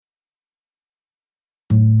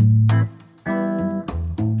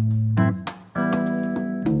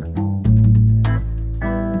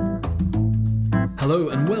Hello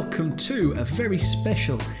and welcome to a very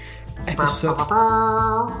special episode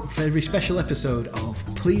of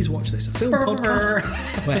Please Watch This, a film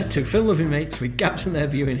podcast where two film-loving mates with gaps in their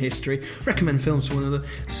viewing history recommend films to one another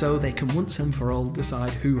so they can once and for all decide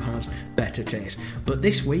who has better taste. But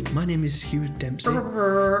this week, my name is Hugh Dempsey, and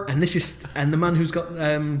the man who's got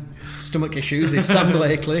stomach issues is Sam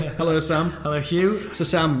Blakely. Hello, Sam. Hello, Hugh. So,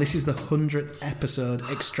 Sam, this is the 100th episode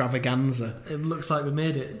extravaganza. It looks like we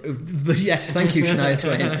made it. Yes, thank you, Shania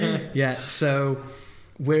Twain. Yeah, so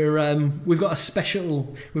we've got a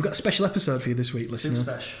special episode for you this week, listener.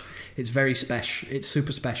 Super special. It's very special. It's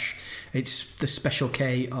super special. It's the special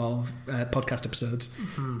K of podcast episodes,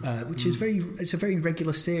 which is it's a very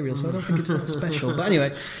regular serial, so I don't think it's that special. But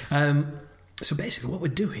anyway, so basically what we're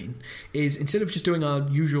doing is, instead of just doing our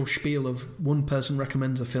usual spiel of one person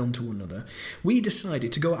recommends a film to another, we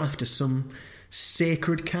decided to go after some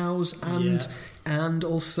sacred cows and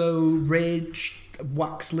also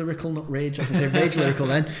wax lyrical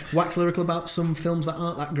about some films that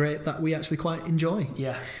aren't that great that we actually quite enjoy.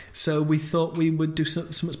 Yeah. So we thought we would do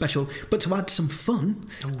something special, but to add some fun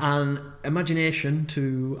and imagination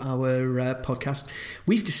to our podcast,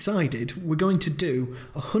 we've decided we're going to do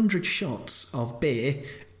 100 shots of beer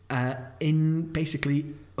in basically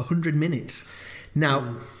 100 minutes.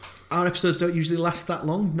 Now, our episodes don't usually last that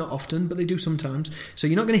long, not often, but they do sometimes. So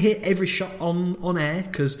you're not going to hear every shot on air,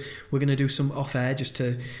 because we're going to do some off air just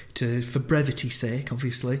to for brevity's sake,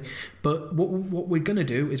 obviously. But what we're going to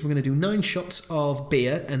do is we're going to do 9 shots of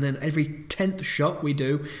beer, and then every 10th shot we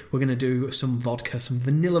do, we're going to do some vodka, some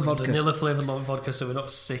vanilla vodka. Vanilla flavoured vodka, so we're not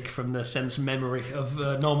sick from the sense memory of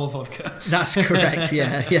normal vodka. That's correct,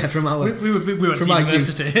 yeah, from our... We went to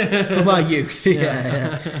university. From our youth,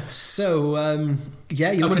 yeah. So...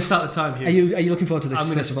 I'm going to start the time here. Are you looking forward to this? I'm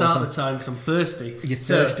going to start the time because I'm thirsty. You're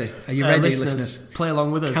thirsty. Are you ready, listeners? Play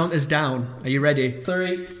along with us. Count us down. Are you ready?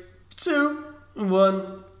 3, 2,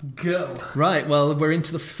 1, go. Right, well, we're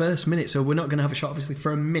into the first minute, so we're not going to have a shot, obviously,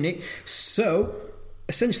 for a minute. So,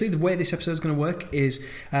 essentially, the way this episode is going to work is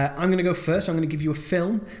I'm going to go first. I'm going to give you a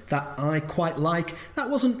film that I quite like that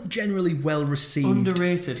wasn't generally well received.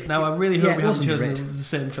 Underrated. Now, I really hope we haven't chosen the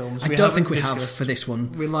same films. I don't think we have for this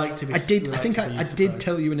one. We like to be... I did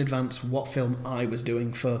tell you in advance what film I was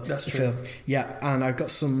doing for the film. Yeah, and I've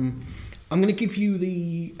got some... I'm going to give you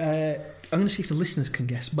the... I'm going to see if the listeners can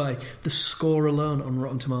guess by the score alone on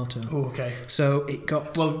Rotten Tomatoes. Oh, okay. So it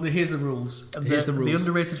got... Well, here's the rules. Here's the rules. The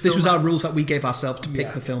underrated film... This was our rules that we gave ourselves to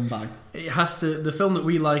pick the film by. It has to... The film that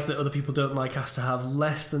we like that other people don't like has to have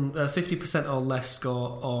less than 50% or less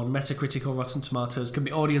score on Metacritic or Rotten Tomatoes. It can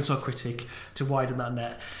be audience or critic to widen that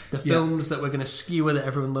net. The films that we're going to skewer that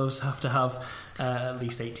everyone loves have to have at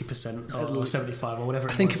least 80% or 75 or whatever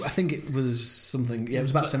it was. I think it was something... Yeah, it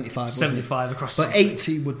was about 75, 75 across... But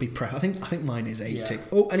 80 would be preferred. I think mine is 80. Yeah.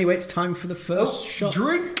 Oh, anyway, it's time for the first shot.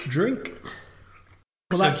 Drink.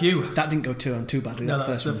 Well, that didn't go too badly. No, the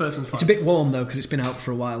first one's fine. It's a bit warm though because it's been out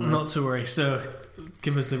for a while now. Not to worry. So,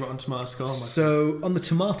 give us the Rotten Tomato score. So, on the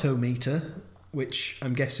tomato meter, which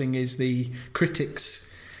I'm guessing is the critics'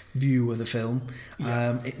 view of the film,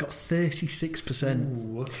 it got 36%.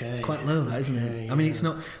 Ooh, okay. It's quite low, that, isn't it? Yeah. I mean, it's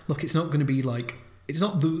not. Look, it's not going to be like. It's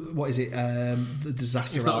not the... What is it? The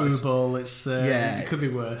Disaster It's not Artist. Uber. It's... it could be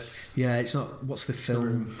worse. Yeah, it's not... What's the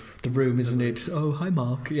film? The Room, isn't it? Oh, hi,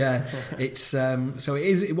 Mark. Yeah. It's... So it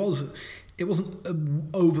is... It wasn't an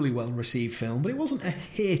overly well-received film, but it wasn't a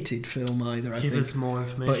hated film either, I think. Give us more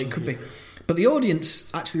information. But it could be. But the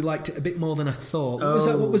audience actually liked it a bit more than I thought.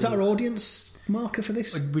 What was our audience marker for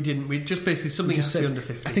this? We didn't. We just basically something has to be under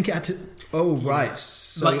 50. I think it had to... Oh, right.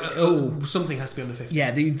 So, something has to be under 50.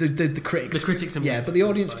 Yeah, the critics. The critics... Yeah, but the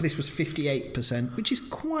audience for this was 58%, which is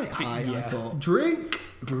quite high, I thought. Drink.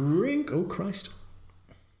 Oh, Christ.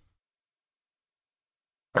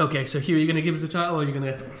 Okay, so Hugh, are you going to give us the title, or are you going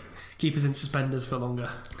to keep us in suspenders for longer?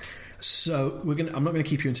 So I'm not going to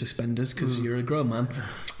keep you in suspenders because you're a grown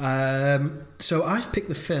man. So I've picked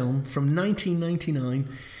the film from 1999.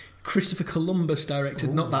 Christopher Columbus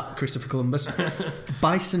directed, not that Christopher Columbus,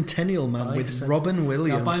 Bicentennial Man with Robin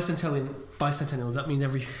Williams. Now, bicentennial, does that mean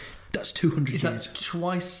every... That's 200 years. Is that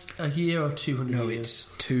twice a year or 200 years? No,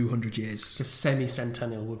 it's 200 years. Because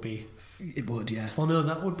semi-centennial would be... It would, yeah. Well, no,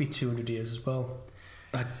 that would be 200 years as well.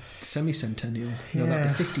 Semi-centennial. No, that'd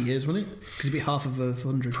be 50 years, wouldn't it? Because it'd be half of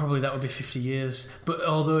 100. Probably that would be 50 years. But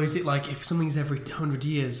although, is it like if something's every 100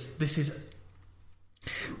 years, this is...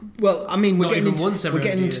 Well, I mean, we're Not getting even into once every the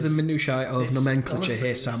 100 years. minutiae of nomenclature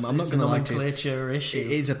here, Sam. I'm not It's a going to lie to you. nomenclature issue.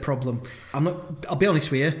 It is a problem. I'll be honest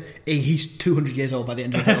with you. He's 200 years old by the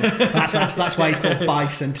end of the film. That's why he's called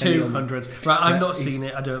Bicentennial. 200s. Right, I've Yeah, not seen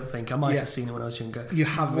it. I don't think I might have seen it when I was younger. You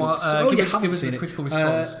haven't. What, you give haven't us seen a it. critical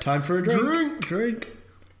response. Time for a drink.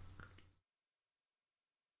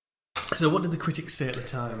 So, what did the critics say at the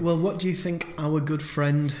time? Well, what do you think our good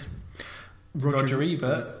friend Roger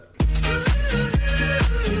Ebert.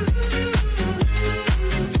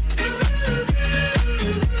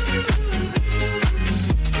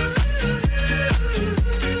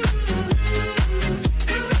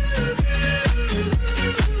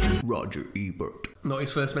 Roger Ebert. Not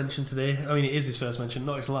his first mention today. I mean, it is his first mention,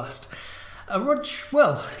 not his last. Rog,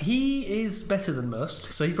 well, he is better than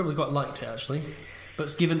most, so he probably quite liked it, actually.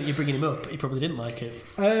 But given that you're bringing him up, he probably didn't like it.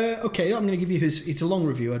 Okay, I'm going to give you his... It's a long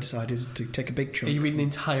review. I decided to take a big chunk. Are you reading the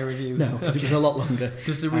entire review? No, because it was a lot longer.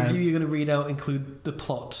 Does the review you're going to read out include the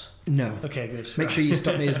plot? No. Okay, good. Make sure you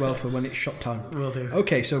stop me as well for when it's shot time. Will do.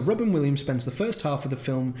 Okay, so Robin Williams spends the first half of the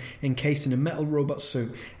film encased in a metal robot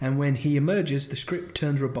suit, and when he emerges, the script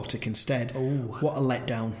turns robotic instead. Oh. What a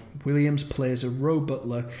letdown. Williams plays a road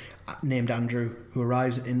butler named Andrew, who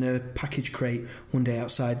arrives in a package crate one day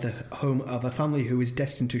outside the home of a family who is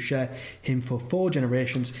destined to share him for 4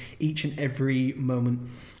 generations, each and every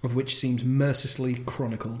moment of which seems mercilessly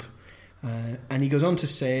chronicled. And he goes on to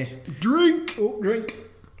say, "Drink! Oh, drink!"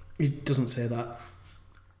 He doesn't say that.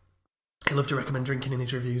 I love to recommend drinking in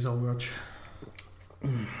his reviews, old Rog.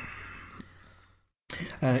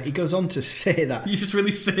 He goes on to say that. You just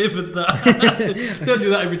really savoured that. Don't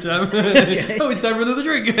do that every time. Okay. Oh, it's time for another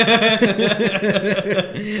drink.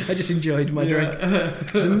 I just enjoyed my drink.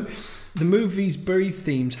 The movie's buried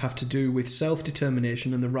themes have to do with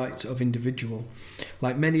self-determination and the rights of individual.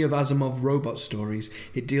 Like many of Asimov's robot stories,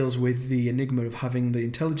 it deals with the enigma of having the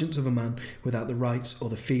intelligence of a man without the rights or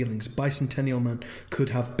the feelings. Bicentennial Man could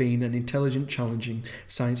have been an intelligent, challenging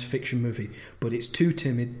science fiction movie, but it's too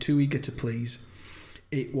timid, too eager to please.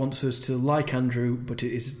 It wants us to like Andrew, but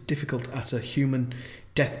it is difficult at a human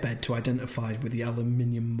deathbed to identify with the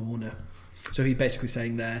aluminium mourner. So he's basically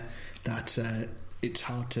saying there that it's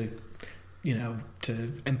hard to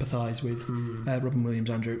empathise with Robin Williams,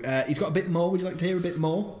 Andrew. He's got a bit more. Would you like to hear a bit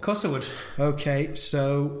more? Of course I would. Okay,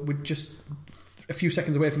 so we're just a few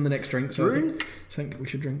seconds away from the next drink. So I think we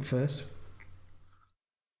should drink first.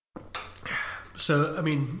 So, I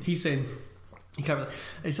mean, he's saying he can't really...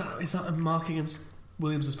 Is that a mark against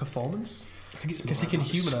Williams' performance? I think it's because he can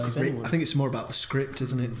humanise anyone. I think it's more about the script,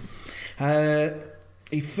 isn't it?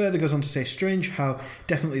 He further goes on to say, strange how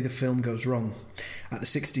definitely the film goes wrong. At the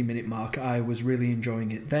 60-minute mark, I was really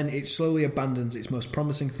enjoying it. Then it slowly abandons its most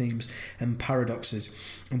promising themes and paradoxes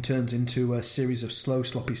and turns into a series of slow,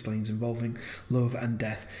 sloppy scenes involving love and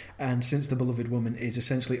death. And since the beloved woman is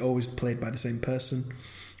essentially always played by the same person,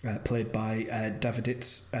 played by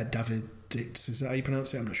Daviditz, is that how you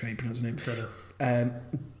pronounce it? I'm not sure how you pronounce the name. Don't know.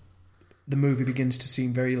 The movie begins to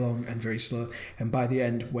seem very long and very slow, and by the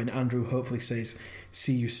end, when Andrew hopefully says,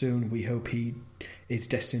 "See you soon," we hope he is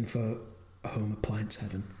destined for a home appliance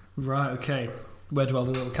heaven. Right, okay. Where do all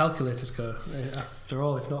the little calculators go, after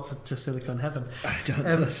all, if not to Silicon Heaven? I don't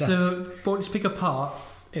know. So, I want you to pick apart,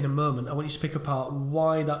 in a moment, I want you to pick apart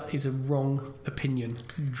why that is a wrong opinion.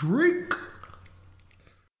 Drink!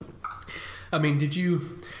 I mean, did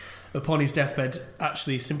you... Upon his deathbed,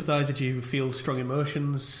 actually sympathise? Did you feel strong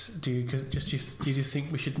emotions? Do you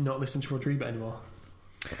think we should not listen to Roger Ebert anymore?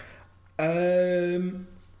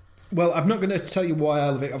 Well, I'm not going to tell you why I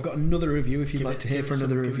love it. I've got another review if you'd like to hear for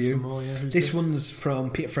another review. More, yeah. This one's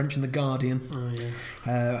from Peter French in The Guardian. Oh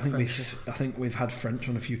yeah. I think we've had French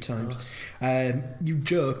on a few times. You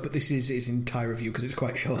joke, but this is his entire review because it's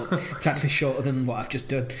quite short. It's actually shorter than what I've just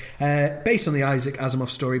done. Based on the Isaac Asimov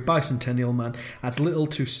story, Bicentennial Man adds little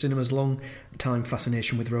to cinema's long-time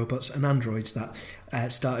fascination with robots and androids that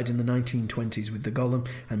started in the 1920s with The Golem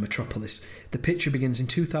and Metropolis. The picture begins in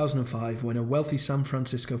 2005 when a wealthy San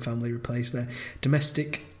Francisco family replaced their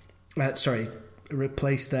domestic...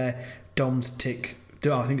 replaced their domestic...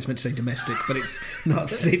 Oh, I think it's meant to say domestic, but it's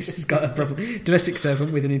not. It's got a problem. Domestic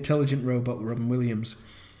servant with an intelligent robot, Robin Williams.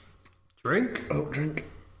 Drink? Oh, drink.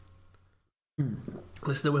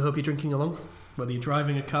 Listener, we hope you're drinking along, whether you're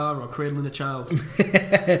driving a car or cradling a child.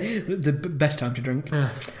 The best time to drink.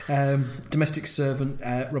 Domestic servant,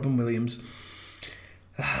 Robin Williams.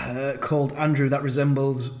 called Andrew that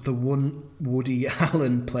resembles the one Woody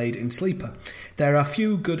Allen played in Sleeper. There are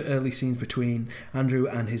few good early scenes between Andrew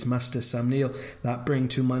and his master Sam Neill that bring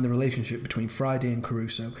to mind the relationship between Friday and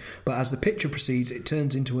Caruso, but as the picture proceeds it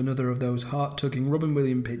turns into another of those heart-tugging Robin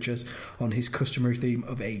Williams pictures on his customary theme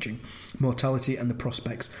of ageing, mortality and the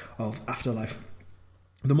prospects of afterlife.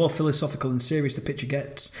 The more philosophical and serious the picture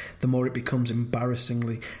gets, the more it becomes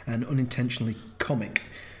embarrassingly and unintentionally comic.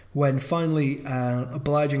 When finally an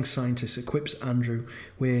obliging scientist equips Andrew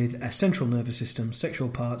with a central nervous system, sexual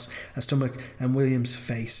parts, a stomach and Williams'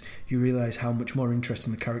 face, you realise how much more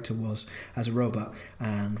interesting the character was as a robot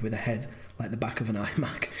and with a head like the back of an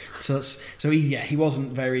iMac. So he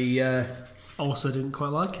wasn't very... Also didn't quite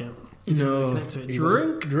like it. No.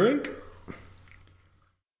 Drink?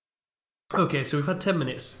 Okay, so we've had 10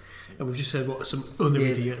 minutes and we've just heard what some other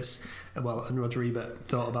idiots, and Roger Ebert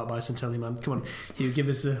thought about Bicentennial Man. Come on, Hugh, give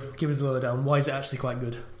us the lowdown. Why is it actually quite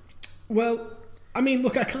good? Well, I mean,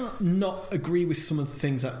 look, I can't not agree with some of the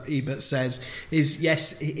things that Ebert says.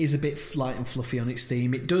 Yes, it is a bit light and fluffy on its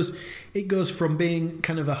theme. It goes from being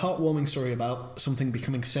kind of a heartwarming story about something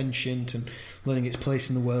becoming sentient and learning its place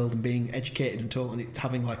in the world and being educated and taught, and it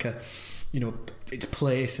having like a, its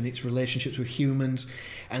place and its relationships with humans,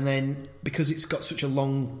 and then because it's got such a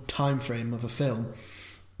long time frame of a film.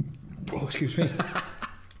 Oh, excuse me.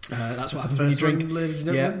 That's what happens when you drink. One, ladies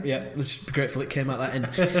and gentlemen. Yeah. Let's be grateful it came out that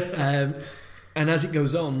end. And as it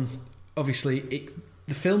goes on, obviously,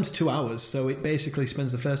 the film's 2 hours, so it basically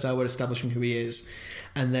spends the first hour establishing who he is,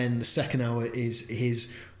 and then the second hour is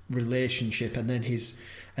his relationship, and then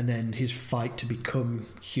his fight to become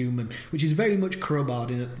human, which is very much crowbarred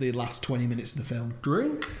in at the last 20 minutes of the film.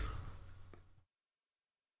 Drink?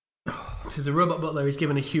 Because the robot butler is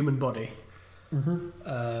given a human body.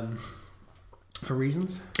 Mm-hmm. For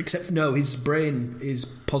reasons? Except, no, his brain is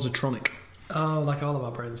positronic. Oh, like all of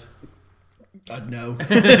our brains. I know.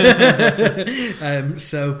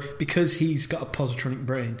 So, because he's got a positronic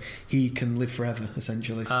brain, he can live forever,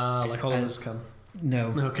 essentially. Like all of us can.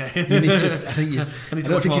 No. Okay. You need to. I need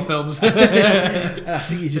to watch more films. I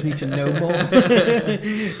think you just need to know more.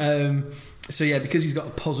 So yeah, because he's got a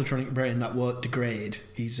positronic brain that won't degrade.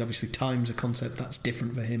 He's obviously time's a concept that's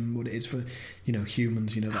different for him what it is for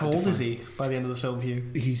humans. How old is he by the end of the film, Hugh?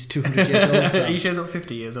 He's 200 years old. So. He shows up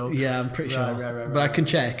 50 years old. Yeah, I'm pretty sure. Right. But I can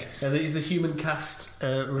check. He's a human cast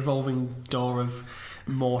revolving door of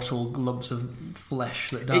mortal lumps of flesh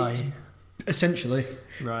that die. Essentially,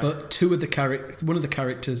 right. But two of the characters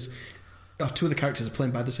are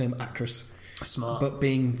played by the same actress. Smart. But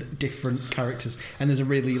being different characters, and there's a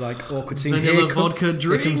really awkward scene. Vanilla vodka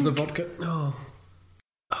drink. Here comes the vodka. Oh,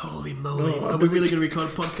 holy moly! Are we really going to record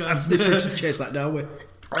a podcast? I'm different to chase that down with.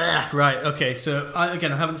 Right. Okay. So I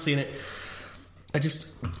haven't seen it.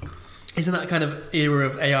 Isn't that kind of era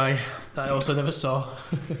of AI that I also never saw?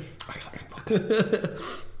 I can't drink vodka.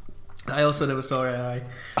 I also never saw AI.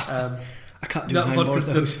 I can't do 9 more of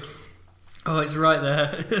those. Oh, it's right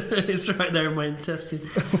there. It's right there in my intestine.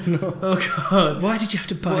 Oh, no. Oh, God. Why did you have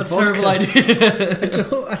to buy vodka? What a terrible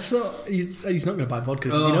idea. I thought he's not going to buy vodka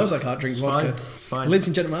because he knows I can't drink vodka. It's fine. Ladies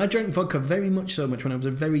and gentlemen, I drank vodka very much when I was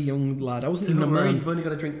a very young lad. I wasn't even a man. You've only got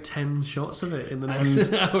to drink 10 shots of it in the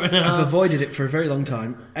next hour and a half. I've avoided it for a very long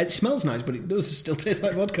time. It smells nice, but it does still taste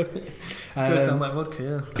like vodka. Does sound like vodka,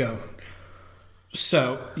 yeah. Go.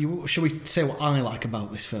 So, shall we say what I like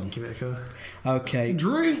about this film? Give it a go. Okay.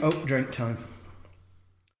 Drink! Oh, drink time.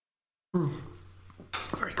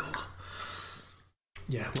 Very cool.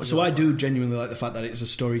 Yeah. So I do genuinely like the fact that it's a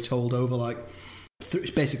story told over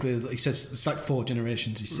it's basically, he says, it's like 4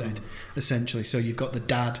 generations, he said, essentially. So you've got the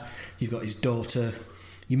dad, you've got his daughter,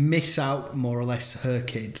 you miss out more or less her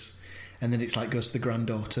kids, and then it's goes to the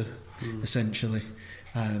granddaughter, essentially.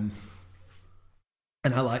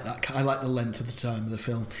 And I like that. I like the length of the time of the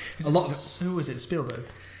film. Who was it? Spielberg?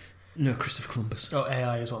 No, Christopher Columbus. Oh,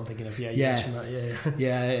 AI is what I'm thinking of. Yeah, you mentioned that.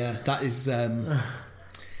 Yeah. That is.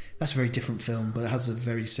 That's a very different film, but it has a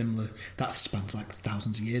very similar. That spans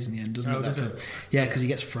thousands of years in the end, doesn't it? Does it? Yeah, because he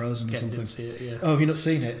gets frozen or something. Didn't see it, yeah. Oh, have you not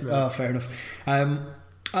seen it? Right. Oh, fair enough.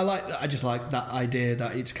 I just like that idea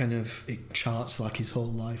that it's it charts his whole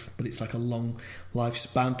life, but it's a long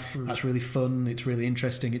lifespan. That's really fun. It's really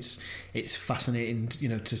interesting. It's fascinating,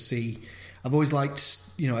 to see. I've always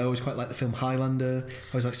liked, I always quite like the film Highlander.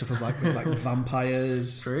 I always like stuff with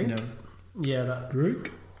vampires. Drink? Yeah, that.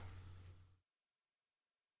 Drink?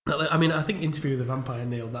 I mean, I think Interview with the Vampire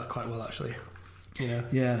nailed that quite well, actually.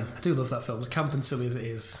 Yeah. I do love that film, as camp and silly as it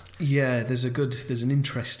is. Yeah, there's an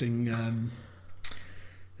interesting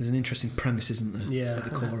premise, isn't there? Yeah, at the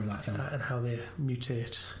core of that film, and how they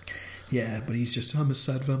mutate. Yeah, but he's just, I'm a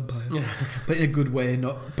sad vampire. But in a good way,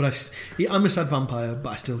 not. But I'm a sad vampire, but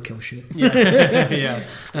I still kill shit. Yeah.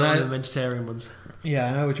 And the vegetarian ones. Yeah,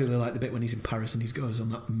 and I would really like the bit when he's in Paris and he goes on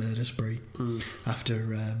that murder spree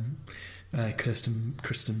after Kirsten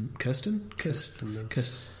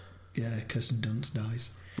Dunst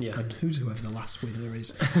dies. Yeah. And whoever the last winner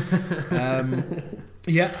is.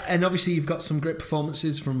 Yeah, and obviously you've got some great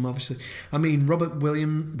performances from Robert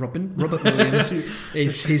Williams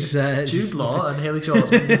is his Jude Law and Haley Joel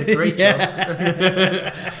Osment did a great job.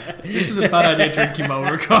 This is a bad idea drinking while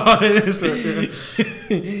we're recording.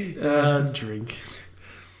 Drink.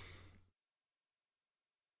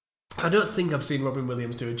 I don't think I've seen Robin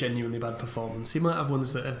Williams do a genuinely bad performance. He might have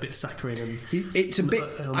ones that are a bit saccharine and it's a bit.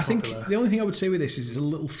 unpopular. I think the only thing I would say with this is it's a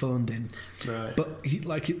little phoned in. Right. But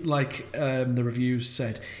the reviews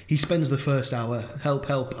said, he spends the first hour, help,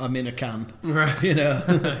 I'm in a can. Right. You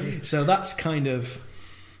know, so that's kind of.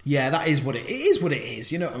 Yeah, that is what it is. What it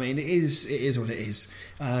is, you know what I mean? It is what it is.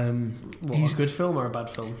 He's a good film or a bad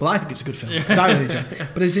film? Well, I think it's a good film. 'Cause I really enjoy it.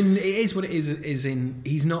 But it is what it is.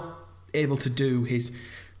 He's not able to do his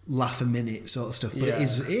laugh a minute sort of stuff, but it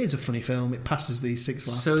is a funny film. It passes the 6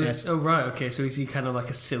 laugh test. So is he kind of like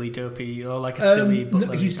a silly dopey or like a silly?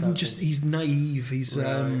 No, he's naive. He's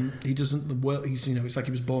he doesn't the world. He's it's like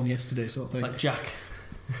he was born yesterday sort of thing. Like Jack.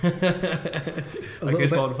 Like he was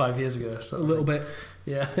born 5 years ago. A little bit.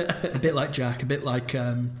 Yeah. A bit like Jack. A bit like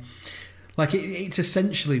it's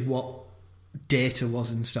essentially what Data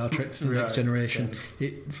was in Star Trek: The Next Generation.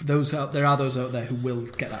 Okay. There are those out there who will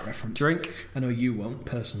get that reference. Drink. I know you won't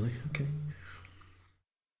personally. Okay.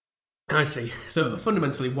 I see. So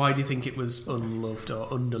fundamentally, why do you think it was unloved or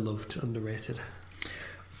underloved, underrated?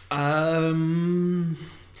 I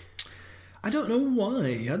don't know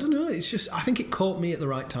why. I don't know. It's just I think it caught me at the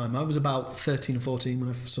right time. I was about 13 or 14 when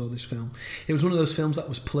I saw this film. It was one of those films that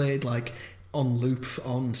was played like on loop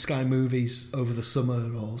on Sky Movies over the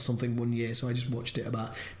summer or something one year, so I just watched it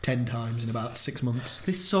about 10 times in about 6 months.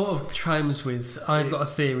 This sort of chimes with, I've got a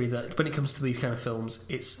theory that when it comes to these kind of films,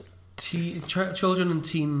 it's children and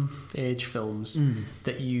teen age films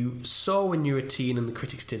that you saw when you were a teen and the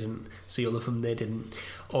critics didn't, so you love them, they didn't,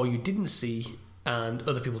 or you didn't see and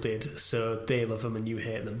other people did, so they love them and you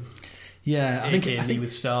hate them. Yeah, I think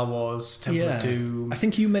with Star Wars, Temple of Doom. I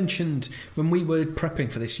think you mentioned when we were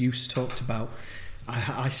prepping for this, you talked about.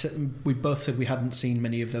 I said we both said we hadn't seen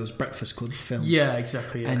many of those Breakfast Club films. Yeah,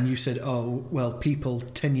 exactly. Yeah. And you said, "Oh, well, people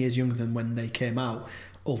 10 years younger than when they came out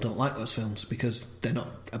all don't like those films because they're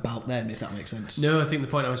not about them." If that makes sense. No, I think the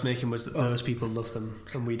point I was making was that those people love them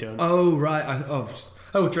and we don't. Oh right.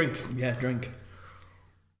 Drink. Yeah, drink.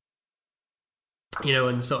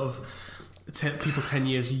 And sort of. People 10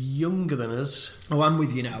 years younger than us. Oh, I'm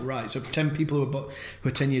with you now. Right, so 10 people who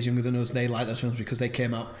are 10 years younger than us, they like those films because they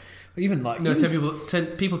came out. Even like 10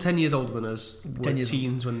 people 10 years older than us were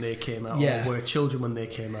teens when they came out, or were children when they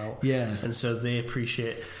came out. Yeah, and so they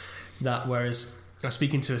appreciate that. Whereas I was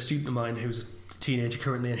speaking to a student of mine who's a teenager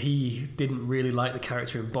currently, and he didn't really like the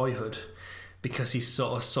character in Boyhood because he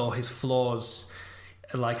sort of saw his flaws.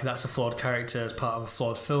 Like that's a flawed character as part of a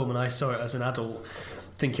flawed film, and I saw it as an adult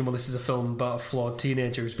thinking, well, this is a film about a flawed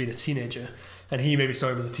teenager who's been a teenager, and he maybe saw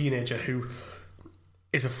him as a teenager who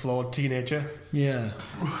is a flawed teenager. Yeah.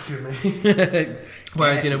 Excuse me.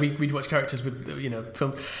 Whereas we'd watch characters with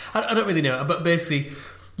film. I don't really know, but basically,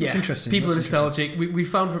 That's interesting. People are nostalgic. We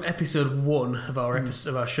found from episode 1 of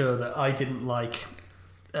our show that I didn't like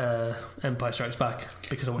Empire Strikes Back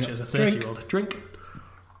because I watched it as a 30-year-old. Drink.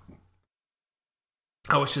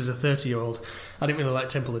 I watched it as a 30-year-old. I didn't really like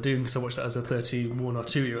Temple of Doom because I watched that as a 31 or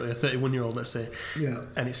 2-year-old, a 31-year-old, let's say. Yeah.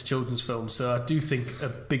 And it's a children's film, so I do think a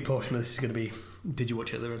big portion of this is going to be, did you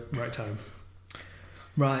watch it at the right time?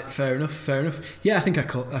 Right, fair enough. Yeah, I think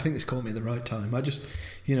this caught me at the right time. I just,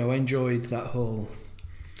 I enjoyed that whole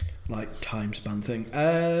like time span thing.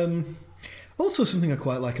 Also, something I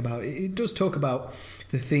quite like about it, it does talk about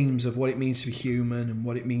the themes of what it means to be human and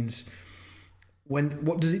what it means.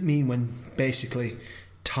 What does it mean when basically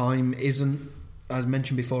time isn't, as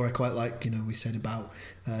mentioned before, I quite like, we said about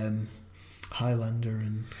Highlander,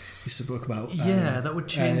 and we spoke about that would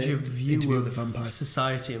change your view of the vampire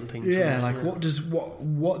society and things. What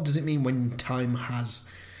does it mean when time has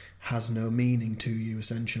no meaning to you,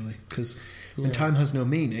 essentially? Because when time has no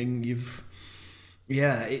meaning,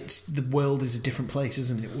 the world is a different place,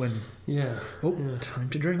 isn't it? When time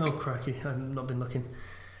to drink. Oh cracky! I've not been looking.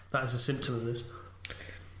 That is a symptom of this.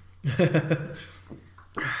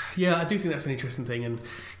 Yeah, I do think that's an interesting thing, and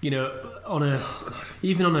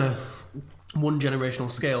even on a one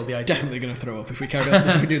generational scale, the idea. Definitely going to throw up if we carry on.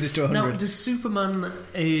 If we do this to 100. Now, does Superman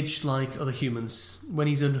age like other humans? When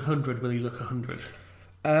he's 100, will he look 100?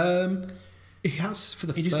 He has for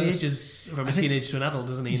the He just ages from a teenager to an adult,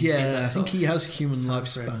 doesn't he? Yeah, I think he has human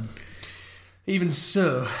lifespan. Even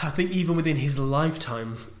so, I think even within his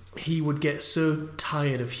lifetime, he would get so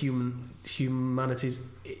tired of humanity's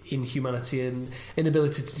inhumanity and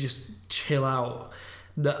inability to just chill out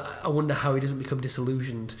that I wonder how he doesn't become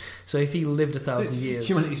disillusioned. So if he lived 1,000 years...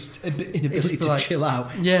 Humanity's inability to chill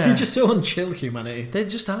out. Yeah. You're just so unchill, humanity. They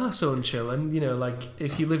just are so unchill. And, like,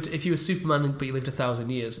 if you were Superman but you lived 1,000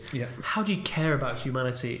 years, how do you care about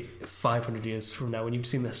humanity 500 years from now when you've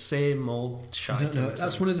seen the same old shite? I don't know.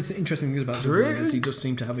 That's one of the interesting things about Superman is he does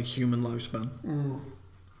seem to have a human lifespan.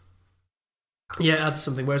 Yeah, it adds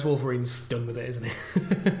something, whereas Wolverine's done with it, isn't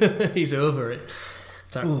he? He's over it.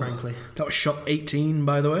 Frankly. That was shot 18,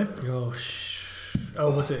 by the way.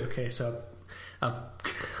 Oh, was it? Okay, so I'm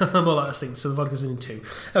all out of sync, so the vodka's in 2.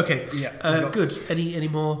 Okay, yeah. Good. Any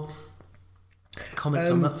more comments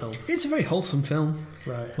on that film? It's a very wholesome film.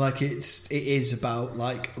 Right. Like, it is about,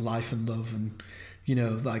 like, life and love and,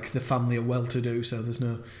 like, the family are well-to-do, so there's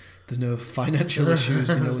no financial issues.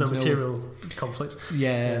 There's no material conflicts.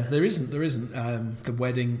 Yeah, there isn't. The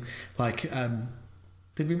wedding, like...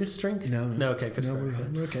 Did we miss a drink? No. Okay, good. No,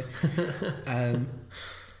 we're okay.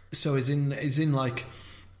 So is in like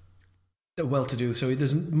a well-to-do. So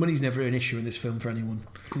money's never an issue in this film for anyone.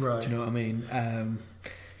 Right. Do you know what I mean?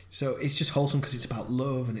 So it's just wholesome because it's about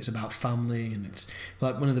love and it's about family and it's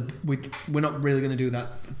like one of the we're not really going to do that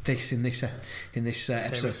in this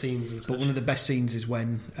episode scenes and such. But one of the best scenes is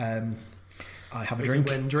when I have a drink.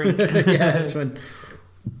 When drink. Yeah, it's when.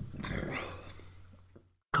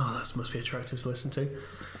 Oh, that must be attractive to listen to.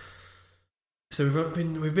 So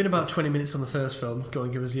we've been about 20 minutes on the first film. Go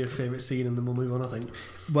and give us your favourite scene and then we'll move on, I think.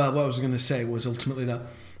 Well, what I was going to say was ultimately that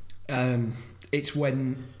it's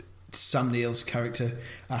when Sam Neill's character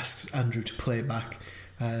asks Andrew to play back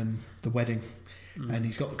the wedding, and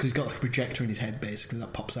he's got like a projector in his head basically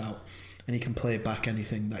that pops out, and he can play back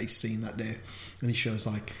anything that he's seen that day, and he shows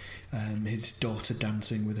like his daughter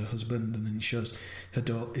dancing with her husband, and then he shows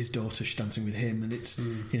his daughter dancing with him, and it's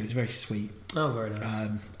it's very sweet. Oh, very nice.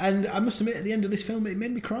 And I must admit, at the end of this film, it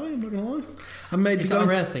made me cry. I'm not gonna lie. Is that a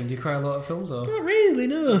rare thing? Do you cry a lot at films, or not really?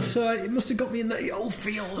 No. So it must have got me in the old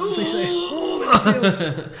feels, as they say. Oh, feels.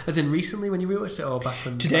 As in recently when you rewatched it, or back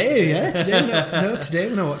when? Today, yeah. Today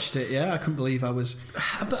when I watched it, yeah, I couldn't believe I was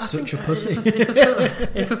such a pussy.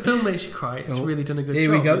 If a film makes you cry, it's really done a good job.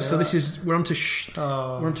 Here we go. So we're on to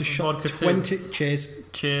shot 20. Cheers.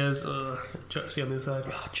 Cheers. Chucksy on the inside.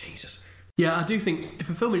 Oh, Jesus. Yeah, I do think if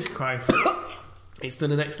a film makes you cry, it's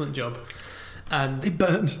done an excellent job. And it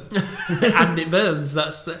burns. And it burns.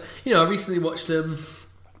 That's the. I recently watched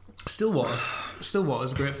Stillwater. Stillwater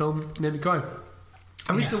is a great film. Made me cry.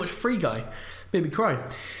 I recently watched Free Guy. Made me cry.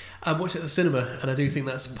 I watched it at the cinema, and I do think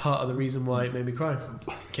that's part of the reason why it made me cry.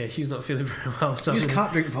 Okay, Hugh's not feeling very well. So you just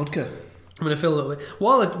can't drink vodka. I'm going to feel a little bit.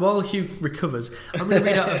 While Hugh recovers, I'm going to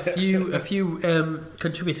read out a few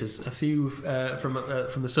contributors, a few from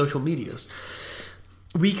the social medias.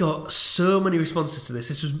 We got so many responses to this.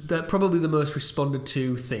 This was probably the most responded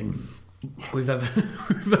to thing we've ever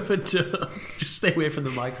done. Just stay away from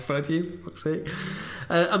the microphone, Hugh. Fuck's sake.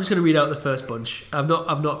 I'm just going to read out the first bunch. I've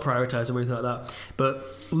not prioritised them or anything like that. But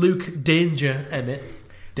Luke Danger Emmett,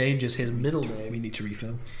 Danger's his middle name. We need to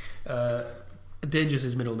refill. Danger's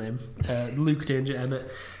his middle name. Luke Danger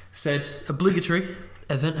Emmett said obligatory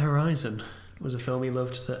Event Horizon was a film he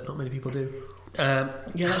loved that not many people do. Yeah,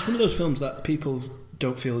 that's one of those films that people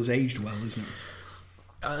don't feel has aged well, isn't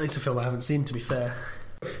it? It's a film I haven't seen, to be fair.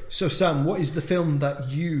 So, Sam, what is the film that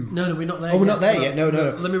you... No, we're not there yet. We're not there yet. No.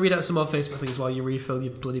 Let me read out some more Facebook things while you refill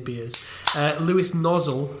your bloody beers. Lewis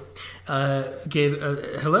Nozzle gave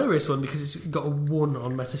a hilarious one because it's got a 1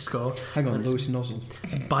 on Metascore. Hang on, Lewis Nozzle.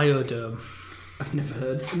 Biodome. I've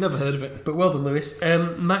never heard of it. But well done, Lewis.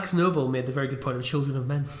 Max Noble made the very good point of Children of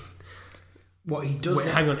Men. What he does? Wait,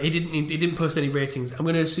 hang on, he didn't post any ratings. I'm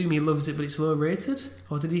going to assume he loves it, but it's low rated,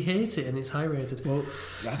 or did he hate it and it's high rated? Well,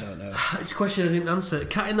 I don't know. It's a question I didn't answer.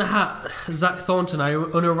 Cat in the Hat. Zach Thornton. I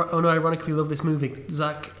unironically love this movie.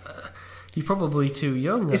 Zach, you're probably too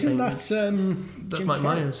young. Isn't that that's Mike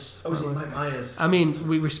Myers? Oh, is it Mike Myers? I mean,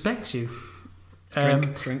 we respect you.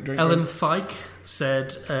 Drink. Ellen Fike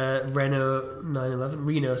said Reno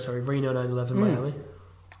 911 Miami.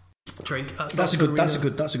 Drink. That's a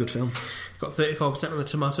good film. Got 34% on the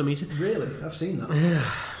tomato meter. Really? I've seen that. Yeah.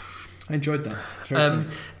 I enjoyed that.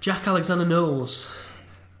 Jack Alexander Knowles.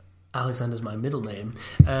 Alexander's my middle name.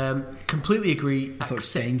 Completely agree. I thought it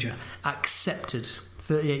was Danger. Accepted.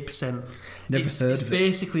 38%. Never heard of it. It's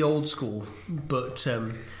basically old school, but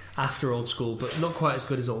after old school, but not quite as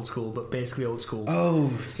good as old school, but basically old school.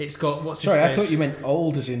 Oh, it's got what's sorry. his I face? thought you meant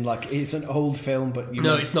old as in like it's an old film, but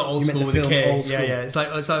no, it's not old school with a K. Old School. Yeah. It's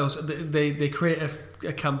like also, they create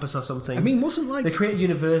a campus or something. I mean, wasn't like they create a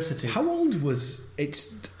university. How old was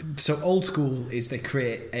it's? So Old School is they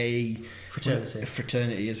create a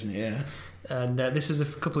fraternity, isn't it? Yeah. And this is a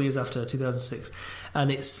couple of years after 2006,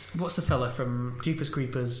 and it's what's the fella from Jeepers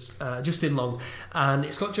Creepers, Justin Long, and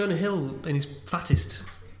it's got Jonah Hill in his fattest.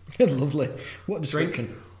 Lovely. What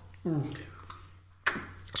description?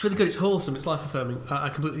 It's really good. It's wholesome. It's life affirming. I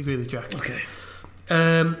completely agree with Jack. Okay.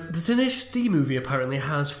 The Tenacious D movie apparently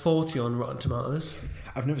has 40 on Rotten Tomatoes.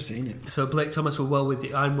 I've never seen it. So Blake Thomas, we're well with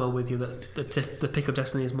you. I'm well with you that the pick of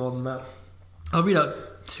destiny is more than that. I'll read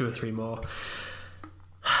out 2 or 3 more.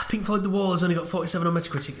 Pink Floyd The Wall has only got 47 on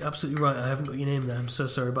Metacritic. Absolutely right. I haven't got your name there. I'm so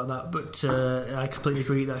sorry about that. But I completely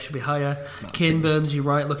agree that should be higher. Kane Burns, you're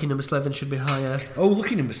right. Lucky Number 11 should be higher. Oh,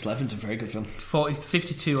 Lucky Number 11's a very good film.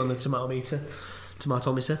 52 on the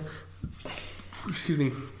Tomatometer. Excuse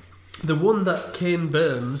me. The one that Kane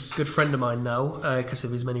Burns, good friend of mine now, because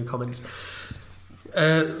of his many comments,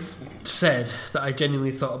 said that I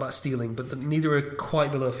genuinely thought about stealing, but that neither are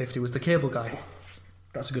quite below 50, was The Cable Guy.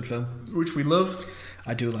 That's a good film. Which we love.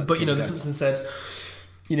 I do like. But you know, The Simpsons said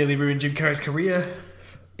you nearly ruined Jim Carrey's career.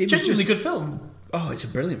 It was just a good film. Oh, it's a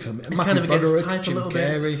brilliant film. It's Matthew kind of against type Jim a little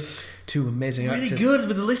Carrey, bit. 2 amazing actors. Really good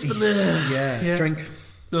with the lisp and the... Yeah, drink.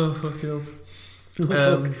 Oh, fuck it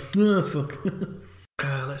Oh, fuck.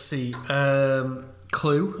 Let's see.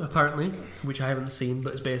 Clue, apparently, which I haven't seen,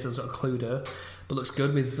 but it's based on sort of Cluedo. But looks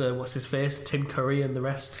good with, what's his face, Tim Curry and the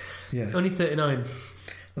rest. Yeah. Only 39.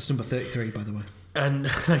 That's number 33, by the way. And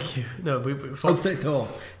thank you. No, 34,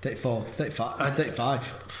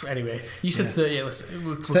 35. Anyway, you said 38.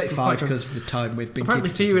 35 because the time we've been. Apparently,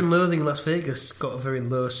 Fear and Loathing in Las Vegas got a very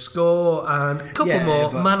low score, and a couple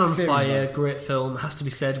more. Man on Fire, great film, has to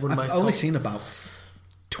be said. I've only seen about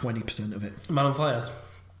 20% of it. Man on Fire.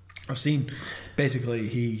 I've seen basically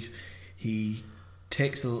he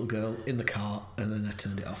takes the little girl in the car and then I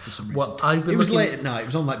turned it off for some reason. Well, it was late at night. It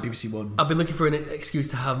was on like BBC One. I've been looking for an excuse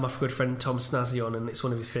to have my good friend Tom Snazzy on, and it's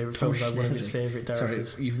one of his favourite films. One of his favourite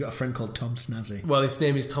directors. Sorry, you've got a friend called Tom Snazzy. Well, his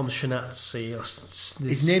name is Tom Shanazzi.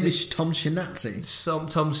 His name is Tom Shanazzi?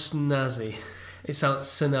 Tom Snazzy. It sounds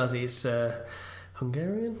Snazzy. It's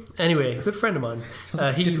Hungarian. Anyway, good friend of mine.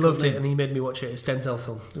 He loved it and he made me watch it. It's a Denzel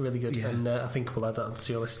film, really good, and I think we'll add that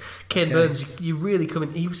to your list. Kane Burns, you really come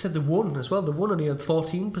in. He said The One as well. The One only had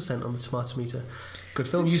 14% on the Tomatometer. Good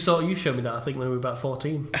film. You showed me that, I think, when we were about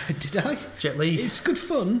 14. Did I? Jet Li. It's good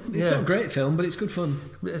fun. It's not a great film, but it's good fun.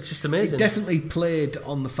 It's just amazing. It definitely played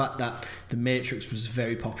on the fact that The Matrix was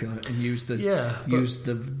very popular and used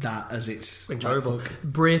that as its enjoyable. Hook.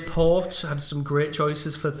 Brayport had some great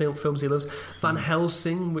choices for films he loves. Van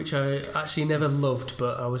Helsing, which I actually never loved,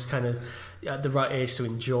 but I was kind of at the right age to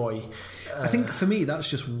enjoy. I think for me that's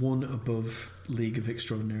just one above League of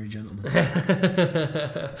Extraordinary Gentlemen.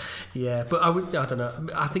 Yeah, but I don't know.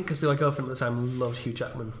 I think because my girlfriend at the time loved Hugh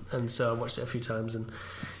Jackman, and so I watched it a few times, and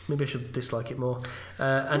maybe I should dislike it more.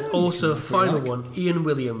 And also, final one, Ian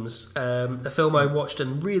Williams, a film I watched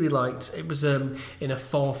and really liked. It was in a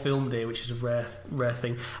 4-film day, which is a rare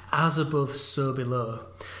thing. As Above, So Below,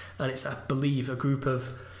 and it's, I believe, a group of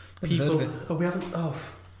people. We haven't.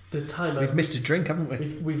 The time we've missed a drink, haven't we?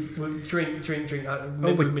 We've drink.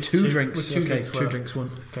 With two drinks. Two drinks. One.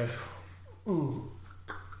 Okay. Ooh.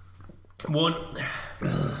 1,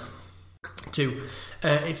 2.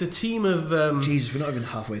 It's a team of Jesus, we're not even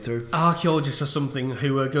halfway through. Archaeologists or something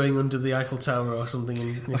who are going under the Eiffel Tower or something.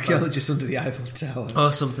 Archaeologists under the Eiffel Tower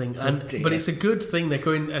or something. But it's a good thing they're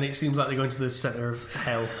going, and it seems like they're going to the centre of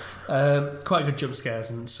hell. Quite good jump scares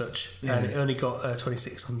and such. Yeah. And it only got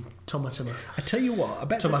 26 on Tomatometer. I tell you what, I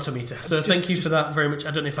bet Tomatometer. So thank you for that very much.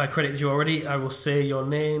 I don't know if I credited you already. I will say your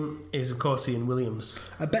name is, of course, Ian Williams.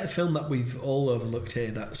 I bet a film that we've all overlooked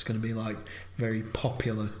here that's going to be like very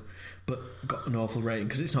popular but got an awful rating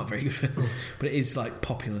because it's not a very good film, but it is like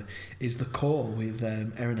popular, is The Core with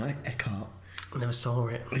Aaron Eckhart. I never saw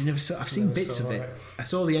it. I've seen bits of it. I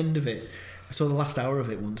saw the end of it. I saw the last hour of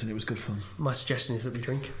it once and it was good fun. My suggestion is that we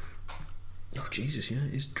drink. Oh Jesus, yeah,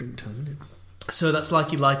 it is drink time, isn't it? So that's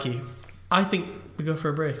likey. I think we go for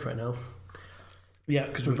a break right now. Yeah,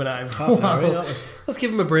 because we've been out of half an hour, aren't we? Let's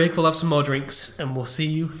give them a break. We'll have some more drinks and we'll see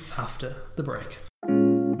you after the break.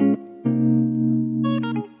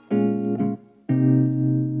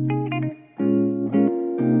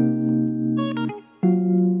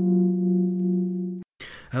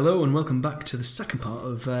 Hello and welcome back to the second part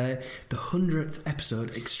of the 100th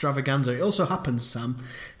episode extravaganza. It also happens, Sam,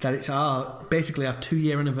 that it's basically our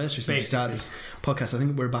 2-year anniversary since we started this podcast. I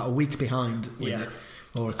think we're about a week behind with it.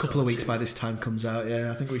 Or a couple of weeks by this time comes out. Yeah,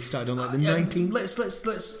 I think we started on like the 19th. Let's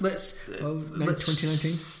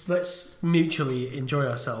 2019. Let's mutually enjoy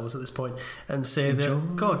ourselves at this point and say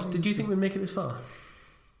that. God, did you think we'd make it this far?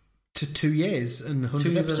 To 2 years and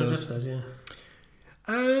 100 episodes. Yeah.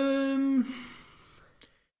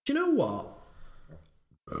 Do you know what?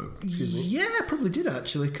 Excuse me. Yeah, I probably did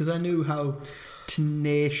actually, because I knew how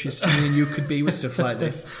tenacious me and you could be with stuff like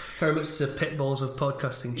this. Very much the pitballs of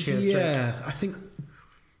podcasting. Cheers, yeah, Jake. I think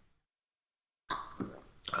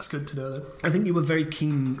that's good to know then. I think you were very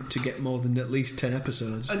keen to get more than at least 10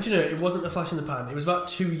 episodes. And you know, it wasn't a flash in the pan. It was about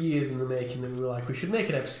 2 years in the making that we were like, we should make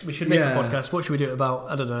a podcast. What should we do it about?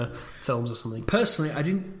 I don't know, films or something. Personally, I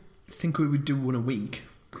didn't think we would do one a week.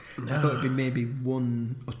 No. I thought it'd be maybe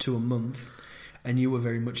 1 or 2 a month, and you were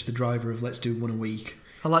very much the driver of let's do one a week.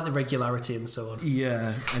 I like the regularity and so on.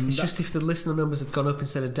 Yeah, and it's just if the listener numbers had gone up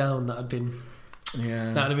instead of down, that'd have been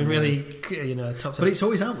really, top. But it's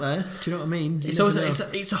always out there. Do you know what I mean?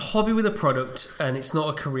 It's a hobby with a product, and it's not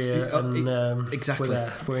a career. Exactly,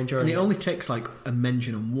 we're enjoying it. And it only takes like a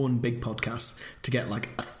mention on one big podcast to get like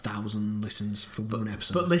 1,000 listens for one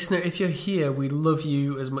episode. But listener, if you're here, we love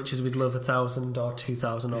you as much as we'd love 1,000 or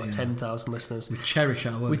 2,000 or 10,000 listeners. We cherish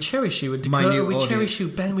you, and Dakota. We cherish you,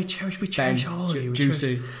 Ben. We cherish all of you.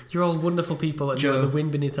 Juicy, you're all wonderful people, and you're the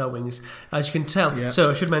wind beneath our wings, as you can tell. Yeah. So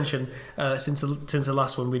I should mention, since the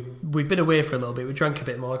last one, we've been away for a little bit. We drank a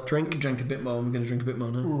bit more. We drank a bit more. I'm going to drink a bit more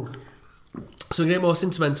now. Ooh. So we get more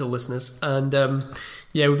sentimental listeners, and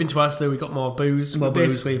we've been to Asda. We got more booze.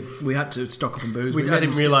 Basically, we had to stock up on booze. I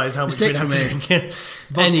didn't realise how much we had to drink.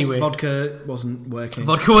 Anyway, vodka wasn't working.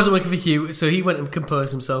 Vodka wasn't working for Hugh, so he went and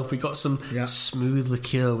composed himself. We got some smooth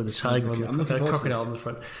liqueur with a tiger on the crocodile on the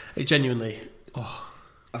front. It genuinely.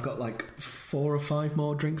 I've got like 4 or 5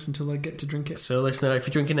 more drinks until I get to drink it. So, listener, if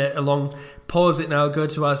you're drinking it along, pause it now, go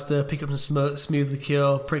to Asda, pick up some smooth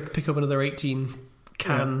liqueur, pick up another 18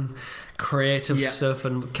 can creative stuff,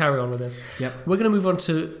 and carry on with this. Yep. We're going to move on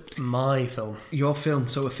to my film. Your film.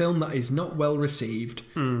 So, a film that is not well received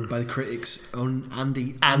by the critics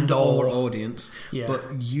and or audience,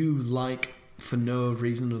 but you like for no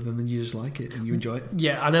reason other than you just like it and you enjoy it.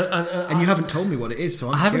 Yeah, I know. And you haven't told me what it is,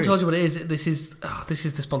 so I haven't told you what it is. This is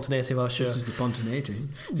the spontaneity of our show. This is the spontaneity.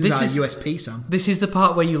 This is our USP, Sam. This is the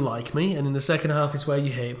part where you like me, and in the second half is where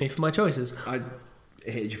you hate me for my choices. I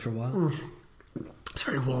hated you for a while. It's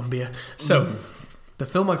very warm beer. So, the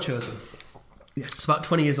film I've chosen. Yes. It's about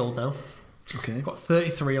 20 years old now. Okay. Got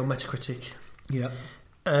 33 on Metacritic. Yeah.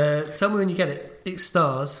 Tell me when you get it. It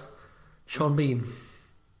stars Sean Bean.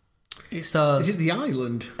 It stars... Is it The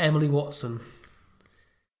Island? Emily Watson.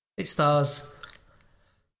 It stars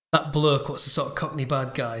that bloke, what's the sort of cockney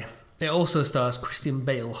bad guy. It also stars Christian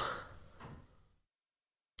Bale.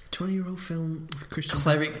 20-year-old film with Christian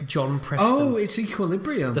Cleric Bale. John Preston. Oh, it's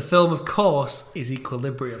Equilibrium. The film, of course, is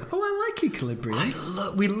Equilibrium. Oh, I like Equilibrium.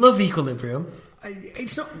 We love Equilibrium.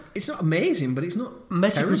 It's not amazing, but it's not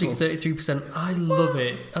Metacritic terrible. 33%. I love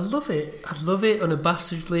it. I love it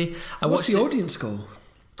unabashedly. What's the audience score?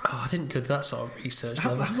 Oh, I didn't go to that sort of research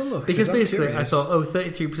level. Have a look. Because basically I thought,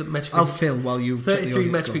 33% Metacritic. I'll fill while you 33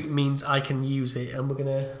 Metacritic means I can use it, and we're going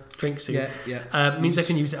to drink soon. Yeah. Means I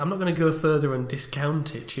can use it. I'm not going to go further and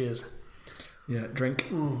discount it. Cheers. Yeah,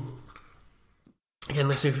 drink. Again,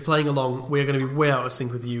 listen, if you're playing along, we're going to be way out of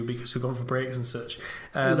sync with you because we've gone for breaks and such.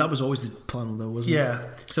 That was always the plan, though, wasn't it? Yeah.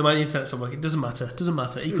 So my internet's not working. It doesn't matter.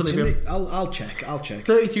 Equilibrium. I'll check.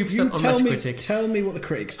 33% on Metacritic. Tell me what the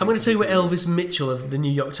critics think. I'm going to tell you what Elvis Mitchell of the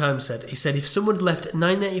New York Times said. He said, if someone had left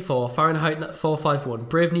 1984, Fahrenheit 451,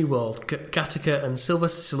 Brave New World, Gattaca and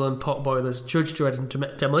Sylvester Stallone pot boilers, Judge Dredd and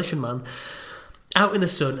Demolition Man out in the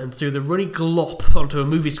sun and threw the runny glop onto a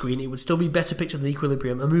movie screen, it would still be better pictured than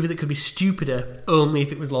Equilibrium, a movie that could be stupider only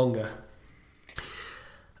if it was longer.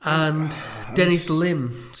 And Dennis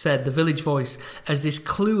Lim said, The Village Voice, as this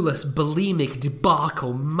clueless, bulimic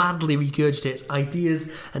debacle madly regurgitates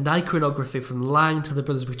ideas and iconography from Lang to the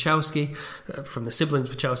brothers Wachowski, from the siblings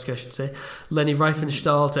Wachowski, I should say, Leni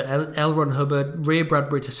Riefenstahl to L. Ron Hubbard, Ray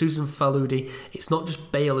Bradbury to Susan Faludi. It's not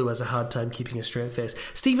just Bale who has a hard time keeping a straight face.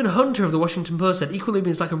 Stephen Hunter of the Washington Post said, Equilibrium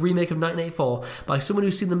is like a remake of 1984 by someone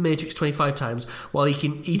who's seen The Matrix 25 times while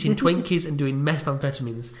eating Twinkies and doing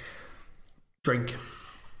methamphetamines. Drink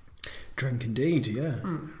indeed, yeah.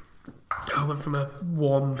 I went from a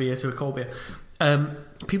warm beer to a cold beer.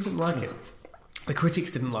 People didn't like it. The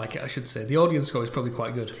critics didn't like it, I should say. The audience score is probably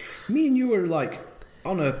quite good. Me and you were like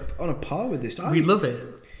on a par with this. We love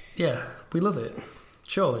it. Yeah, we love it.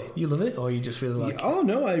 Surely. You love it, or you just really like it? Oh,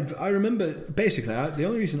 no, I remember... Basically, the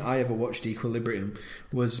only reason I ever watched Equilibrium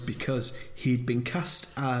was because he'd been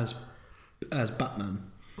cast as Batman.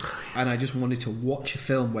 And I just wanted to watch a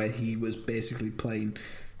film where he was basically playing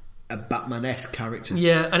a Batman-esque character.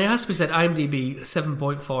 Yeah, and it has to be said, IMDb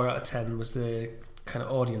 7.4 out of 10 was the kind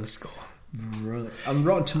of audience score. Right. On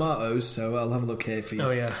Rotten Tomatoes, so I'll have a look here for you.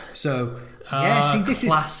 Oh, yeah. So, see, this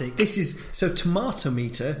classic. is so Tomato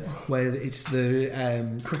Meter, where it's the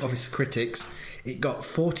obviously critics. It got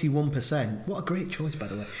 41%. What a great choice, by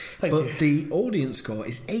the way. Thank you. But the audience score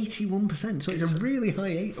is 81%, so it's a really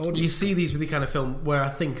high audience. You see these with the kind of film where I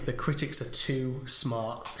think the critics are too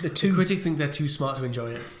smart. The critics think they're too smart to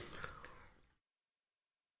enjoy it.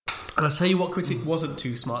 And I'll tell you what critic wasn't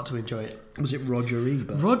too smart to enjoy it. Was it Roger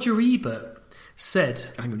Ebert? Roger Ebert said...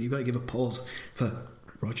 Hang on, you've got to give a pause for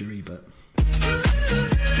Roger Ebert.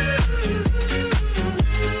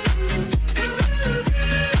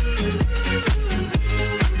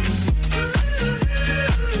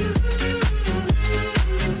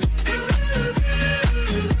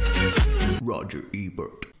 Roger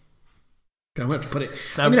Ebert. I'm going to have to put it.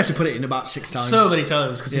 I'm going to have to put it in about 6 times. So many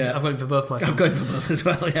times because I've got it for both my films. I've got it for both as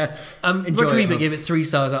well. Yeah. Roger Ebert gave it 3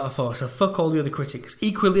 stars out of 4. So fuck all the other critics.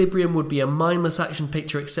 Equilibrium would be a mindless action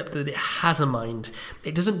picture, except that it has a mind.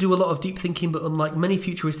 It doesn't do a lot of deep thinking, but unlike many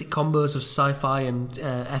futuristic combos of sci-fi and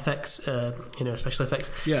FX, special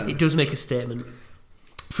effects, it does make a statement.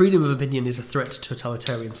 Freedom of opinion is a threat to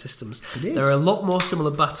totalitarian systems. There are a lot more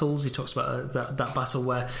similar battles. He talks about that battle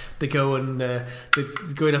where they go and they're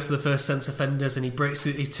going after the first sense offenders, and he breaks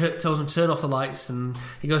through. He tells them to turn off the lights, and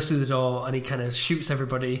he goes through the door and he kind of shoots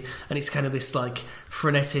everybody, and it's kind of this like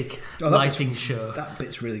frenetic lighting show. That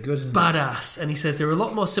bit's really good, isn't Badass. And he says there are a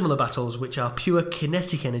lot more similar battles which are pure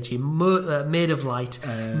kinetic energy, made of light,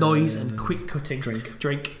 noise, and quick cutting.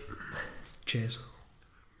 Drink. Cheers.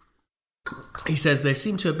 He says they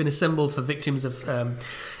seem to have been assembled for victims of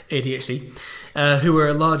ADHD, who are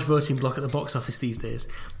a large voting bloc at the box office these days.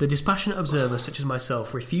 The dispassionate observer, such as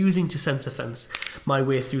myself, refusing to sense offence my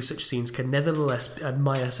way through such scenes, can nevertheless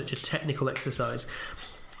admire such a technical exercise.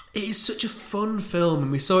 It is such a fun film,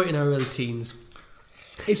 and we saw it in our early teens.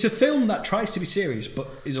 It's a film that tries to be serious, but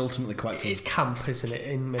is ultimately quite fun. It's camp, isn't it,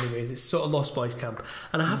 in many ways? It's sort of Lost Boys camp.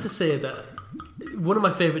 And I have to say that one of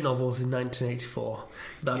my favourite novels is 1984.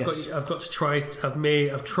 I've got to try it.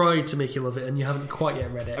 I've tried to make you love it, and you haven't quite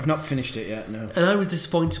yet read it. I've not finished it yet, no. And I was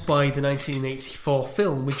disappointed by the 1984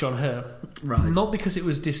 film with John Hurt. Right. Not because it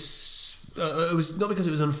was not because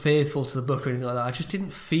it was unfaithful to the book or anything like that. I just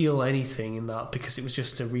didn't feel anything in that because it was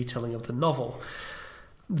just a retelling of the novel.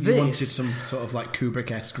 You wanted some sort of like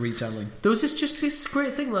Kubrick-esque retelling. There was this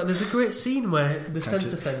great thing. Like, there's a great scene where the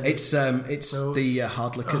sense offender. It's the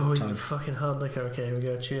hard liquor time. You fucking hard liquor. Okay, here we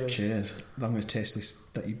go. Cheers. I'm going to taste this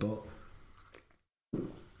that you bought.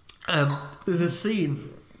 There's a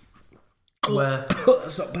scene where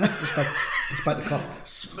that's not bad. Despite the cough.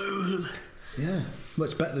 Smooth. Yeah,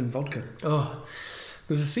 much better than vodka. Oh,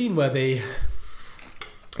 there's a scene where they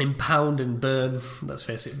impound and burn, let's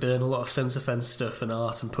face it, burn a lot of sense offence stuff and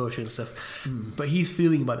art and poetry and stuff. But he's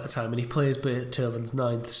feeling by that time, and he plays Beethoven's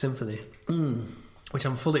Ninth Symphony, which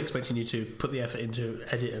I'm fully expecting you to put the effort into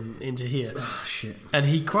edit and into here. Oh, shit. And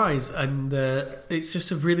he cries, and it's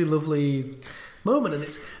just a really lovely moment, and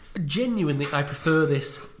it's genuinely, I prefer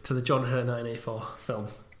this to the John Hurt 1984 film.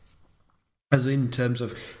 As in terms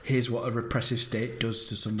of here's what a repressive state does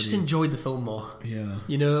to somebody. Just enjoyed the film more. Yeah.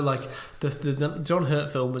 You know, like the John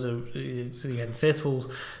Hurt film was again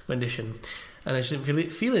faithful rendition, and I just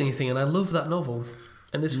didn't feel anything. And I love that novel,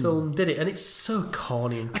 and this film did it. And it's so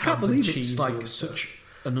corny and I can't believe it's like and such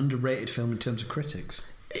an underrated film in terms of critics.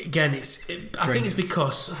 Again, I think it's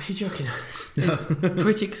because you're joking.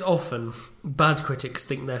 Critics often, bad critics,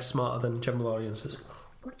 think they're smarter than general audiences.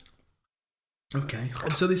 Okay.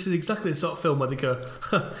 And so this is exactly the sort of film where they go,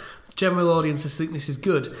 general audiences think this is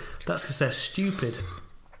good. That's because they're stupid.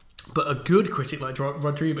 But a good critic like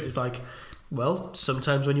Roger Ebert is like, well,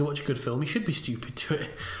 sometimes when you watch a good film, you should be stupid to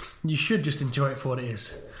it. You should just enjoy it for what it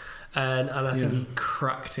is. And I think he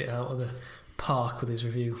cracked it out of the park with his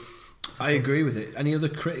review. I agree with it. Any other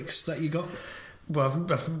critics that you got? Well,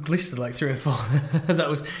 I've listed like 3 or 4. That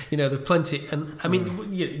was, there's plenty. And I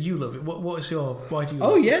mean, you love it. What is your? Why do you?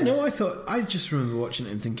 Oh yeah, no. I just remember watching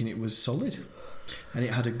it and thinking it was solid, and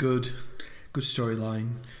it had a good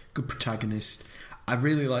storyline, good protagonist. I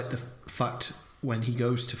really like the fact when he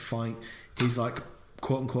goes to fight his like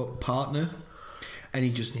quote unquote partner, and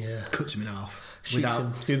he just cuts him in half. Shoots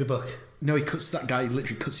him through the book. No, he cuts that guy. He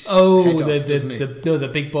literally cuts his head off, the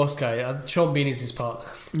big boss guy. Sean Bean is his partner.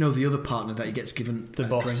 No, the other partner that he gets given the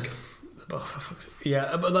boss. Drink. Oh, for fuck's sake.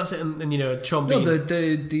 Yeah, but that's it. And you know, Sean No, Bean.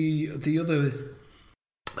 the other.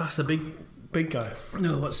 That's the big guy.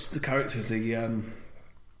 No, what's the character? The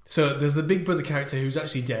So there's the big brother character who's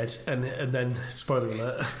actually dead, and then spoiler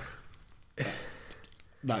alert.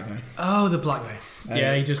 that guy. Oh, the black guy.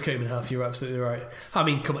 Yeah, he just cut him in half. You're absolutely right. I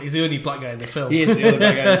mean, come on, he's the only black guy in the film. He is the other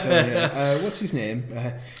black guy in the film. Yeah. What's his name?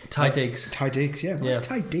 Ty Diggs. Ty Diggs. Yeah. Why's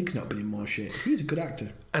Ty Diggs not been in more shit? He's a good actor.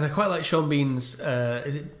 And I quite like Sean Bean's.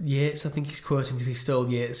 Is it Yates? I think he's quoting because he stole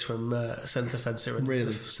Yates from Sense Offender. And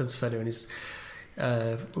Really? Sense Offender, and he's.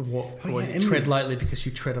 Emily. Tread lightly because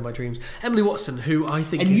you tread on my dreams. Emily Watson, who I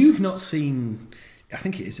think And is... you've not seen... I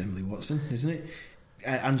think it is Emily Watson, isn't it?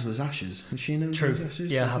 Angela's Ashes. Has she in Angela's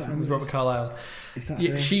Ashes? Yeah, with Robert Carlyle. Is that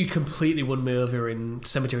Yeah, her? she completely won me over in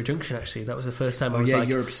Cemetery Junction, actually. That was the first time I was like...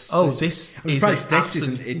 you're obsessed. Oh, this I'm is... surprised this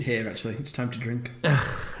isn't in here, actually. It's time to drink.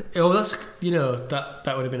 Oh, that's... You know, that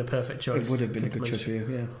would have been a perfect choice. It would have been a good choice for you,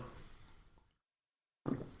 yeah.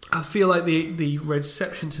 I feel like the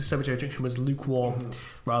reception to Cemetery Junction was lukewarm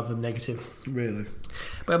rather than negative. Really?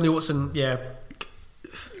 But Emily Watson,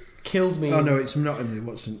 killed me. Oh, no, it's not Emily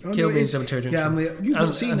Watson. Oh, Killed no, me in it's... Cemetery Junction. Yeah, Emily... You've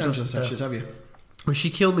not seen Angela's Angela's Ashes, have you? Well, she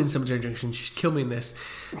killed me in Cemetery Junction. She's killed me in this.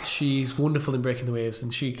 She's wonderful in Breaking the Waves,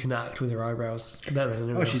 and she can act with her eyebrows better than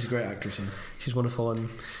anyone else. She's a great actress. Yeah. She's wonderful, and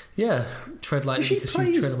tread lightly She because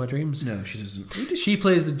plays- you tread on my dreams. No, she doesn't. She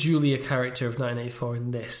plays the Julia character of 1984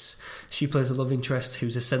 in this. She plays a love interest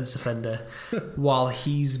who's a sense offender, while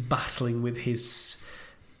he's battling with his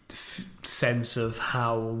sense of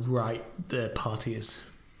how right the party is.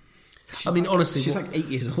 Honestly, she's like 8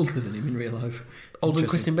 years older than him in real life. older than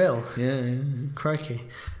Christian Bale. Yeah. Crikey,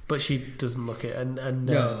 but she doesn't look it, and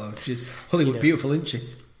No, she's Hollywood beautiful, isn't she?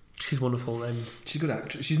 she's wonderful, and She's a good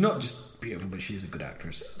actress. She's not just beautiful, but she is a good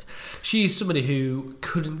actress. she's somebody who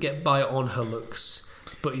couldn't get by on her looks,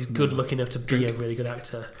 but is good looking enough to be a really good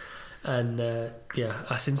actor. And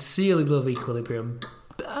I sincerely love Equilibrium.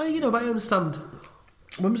 But I understand.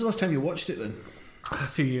 When was the last time you watched it then? A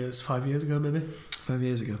few years, 5 years ago, maybe. 5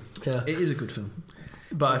 years ago. Yeah, It is a good film.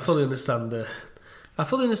 but I fully understand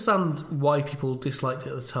why people disliked it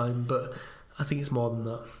at the time. But I think it's more than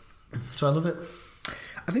that. So I love it.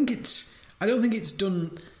 I don't think it's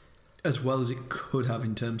done as well as it could have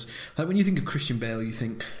in terms... Like when you think of Christian Bale, you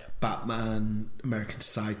think Batman, American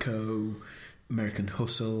Psycho, American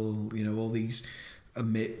Hustle, all these...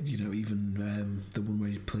 even the one where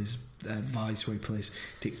he plays Vice, where he plays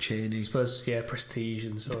Dick Cheney. I suppose, Prestige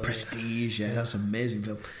and so on. Prestige, that's an amazing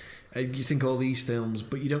film. You think all these films,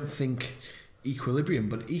 but you don't think Equilibrium.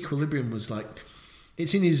 But Equilibrium was like...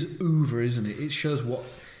 It's in his oeuvre, isn't it? It shows what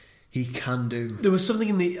he can do. There was something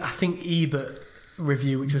in the, I think, Ebert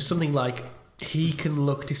review, which was something like, he can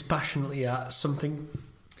look dispassionately at something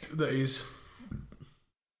that is...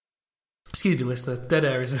 Excuse me, listener. Dead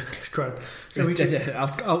air is a crime. Dead air.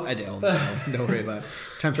 I'll edit all this out. Don't worry about it.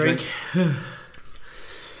 Time to drink.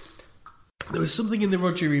 There was something in the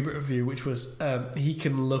Roger Ebert review which was he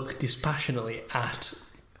can look dispassionately at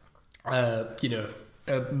a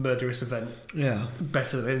murderous event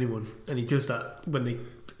better than anyone, and he does that when they,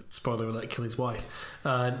 spoiler alert, kill his wife,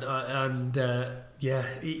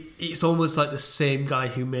 it's almost like the same guy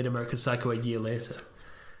who made American Psycho a year later.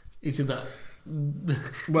 It's in that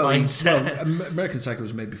mindset. American Psycho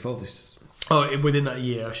was made before this. Oh, within that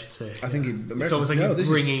year, I should say. I think it's almost like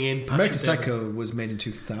bringing in Patrick American Bateman. Psycho was made in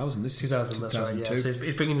 2000. This is 2000, that's right. 2002. Yeah, so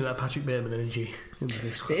it's bringing in that Patrick Bateman energy into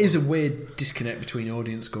this. It is a weird disconnect between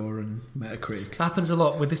audience score and Metacritic. It happens a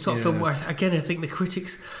lot with this sort of film where, again, I think the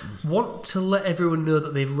critics want to let everyone know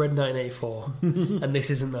that they've read 1984 and this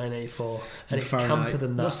isn't 1984 and it's camper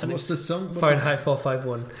than that. What's the song? Fahrenheit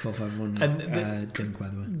 451. 451. And drink, by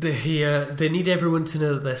the way. They need everyone to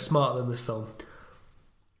know that they're smarter than this film.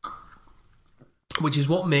 Which is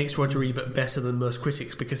what makes Roger Ebert better than most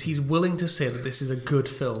critics, because he's willing to say that this is a good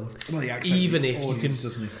film, well, he even if you can,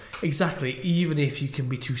 doesn't he? Exactly, even if you can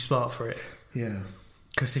be too smart for it. Yeah.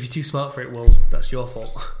 Because if you're too smart for it, well, that's your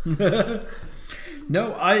fault.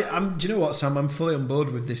 No, I'm. Do you know what, Sam? I'm fully on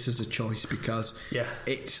board with this as a choice because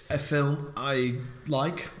it's a film I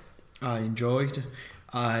like, I enjoyed.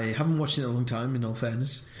 I haven't watched it in a long time, in all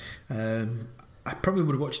fairness. I probably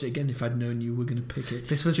would have watched it again if I'd known you were going to pick it.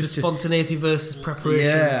 This was just the spontaneity versus preparation.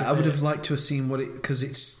 Yeah, I would have liked to have seen what it... Because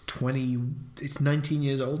it's 19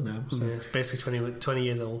 years old now. So. Yeah, it's basically 20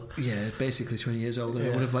 years old. Yeah, basically 20 years old. And I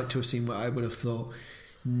would have liked to have seen what I would have thought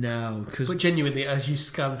now. But genuinely, as you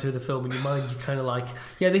scan through the film in your mind, you're kind of like,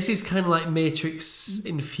 this is kind of like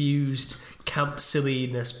Matrix-infused camp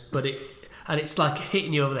silliness, but it's like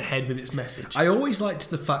hitting you over the head with its message. I always liked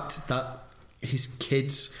the fact that his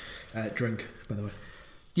kids... drink, by the way.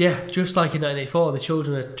 Yeah, just like in 1984, the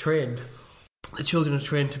children are trained. The children are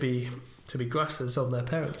trained to be grassers on their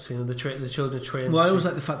parents. You know, the children are trained. Well, I always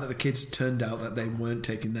like the fact that the kids turned out that they weren't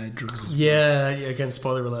taking their drugs. Yeah, again,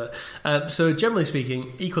 spoiler alert. So generally speaking,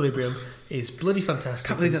 Equilibrium is bloody fantastic.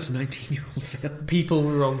 I can't believe that's a 19-year-old film. People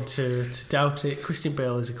were wrong to doubt it. Christian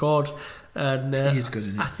Bale is a god, and he is good,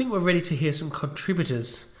 isn't he? I think we're ready to hear some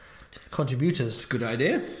contributors. It's a good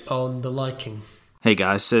idea on The Liking. Hey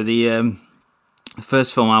guys, so the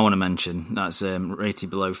first film I want to mention that's rated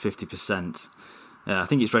below 50%. I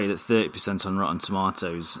think it's rated at 30% on Rotten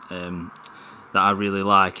Tomatoes. That I really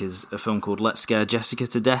like is a film called Let's Scare Jessica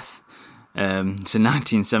to Death. It's a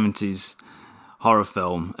 1970s horror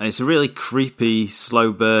film. It's a really creepy,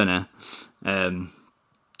 slow burner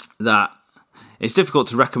that it's difficult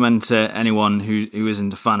to recommend to anyone who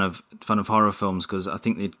isn't a fan of horror films, because I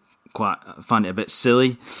think they'd quite find it a bit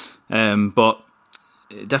silly. But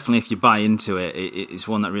definitely, if you buy into it, it's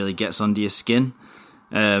one that really gets under your skin.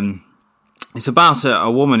 It's about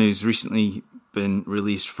a woman who's recently been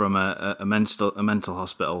released from a mental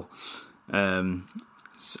hospital, and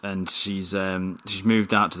she's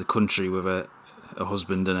moved out to the country with a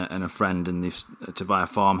husband and a friend, and to buy a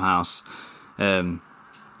farmhouse. And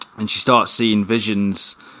she starts seeing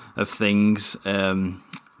visions of things,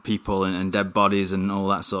 people and dead bodies and all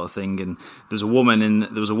that sort of thing. And there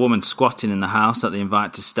was a woman squatting in the house that they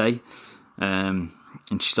invite to stay, and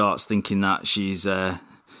she starts thinking that she's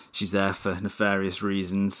there for nefarious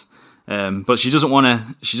reasons, but she doesn't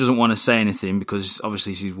want to say anything, because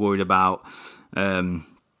obviously she's worried about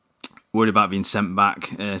being sent back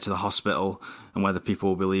to the hospital and whether people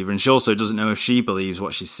will believe her. And she also doesn't know if she believes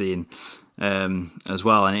what she's seeing as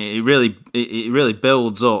well. And it really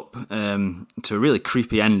builds up to a really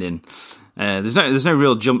creepy ending. There's no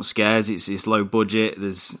real jump scares. It's low budget.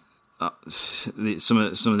 There's some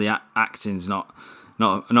of the acting's not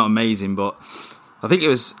amazing, but I think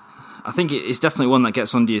it's definitely one that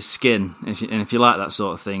gets under your skin. If you like that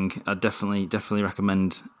sort of thing, I'd definitely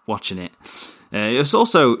recommend watching it. It's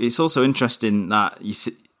also interesting that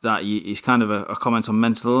it's kind of a comment on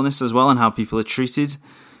mental illness as well, and how people are treated.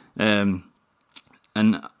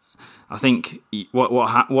 And I think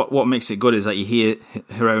what makes it good is that you hear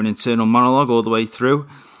her own internal monologue all the way through,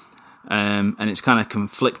 and it's kind of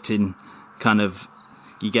conflicting. Kind of,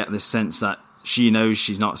 you get this sense that she knows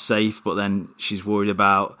she's not safe, but then she's worried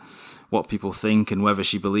about what people think and whether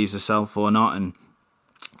she believes herself or not. And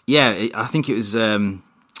yeah, I think it was one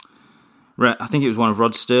of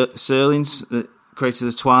Rod Serling's that created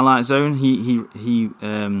the Twilight Zone. He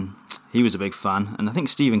was a big fan, and I think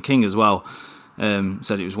Stephen King as well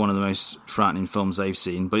said it was one of the most frightening films they've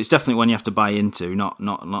seen. But it's definitely one you have to buy into, not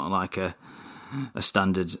like a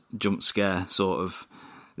standard jump scare sort of.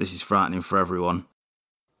 This is frightening for everyone.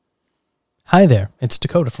 Hi there, it's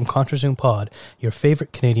Dakota from ContraZoom Pod, your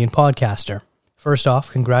favourite Canadian podcaster. First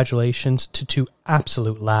off, congratulations to two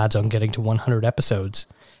absolute lads on getting to 100 episodes.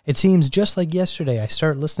 It seems just like yesterday I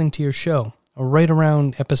started listening to your show, right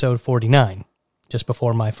around episode 49, just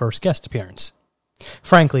before my first guest appearance.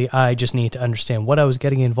 Frankly, I just need to understand what I was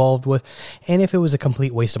getting involved with, and if it was a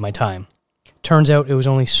complete waste of my time. Turns out it was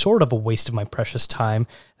only sort of a waste of my precious time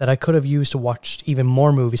that I could have used to watch even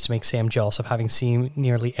more movies to make Sam jealous of having seen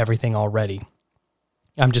nearly everything already.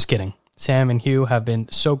 I'm just kidding. Sam and Hugh have been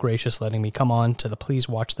so gracious letting me come on to the Please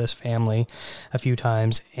Watch This family a few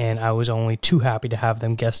times, and I was only too happy to have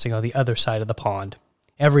them guesting on the other side of the pond.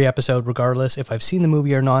 Every episode, regardless if I've seen the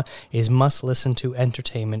movie or not, is must-listen to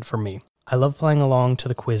entertainment for me. I love playing along to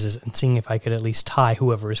the quizzes and seeing if I could at least tie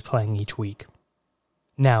whoever is playing each week.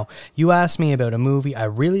 Now, you asked me about a movie I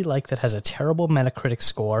really like that has a terrible Metacritic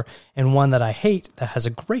score, and one that I hate that has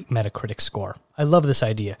a great Metacritic score. I love this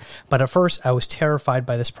idea, but at first I was terrified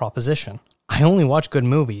by this proposition. I only watch good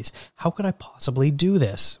movies. How could I possibly do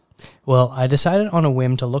this? Well, I decided on a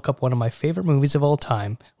whim to look up one of my favorite movies of all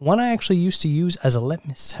time, one I actually used to use as a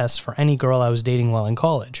litmus test for any girl I was dating while in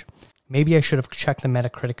college. Maybe I should have checked the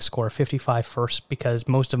Metacritic score 55 first, because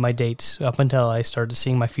most of my dates, up until I started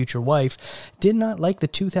seeing my future wife, did not like the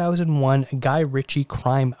 2001 Guy Ritchie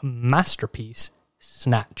crime masterpiece,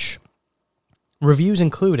 Snatch. Reviews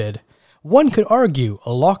included, one could argue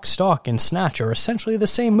A Lock, Stock, and Snatch are essentially the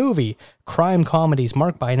same movie, crime comedies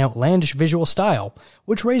marked by an outlandish visual style,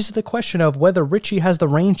 which raises the question of whether Ritchie has the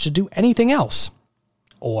range to do anything else.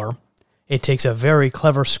 Or, it takes a very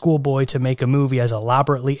clever schoolboy to make a movie as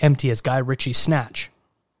elaborately empty as Guy Ritchie's Snatch.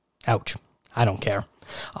 Ouch. I don't care.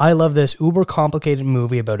 I love this uber-complicated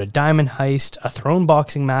movie about a diamond heist, a thrown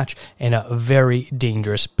boxing match, and a very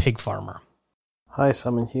dangerous pig farmer. Hi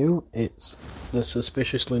Sam and Hugh, it's the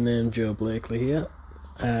suspiciously named Joe Blakely here.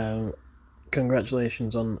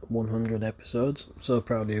 Congratulations on 100 episodes. So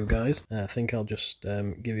proud of you guys. I think I'll just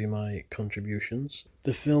give you my contributions.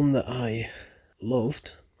 The film that I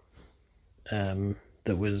loved,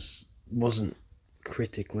 that wasn't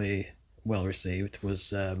critically well received,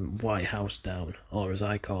 was White House Down, or as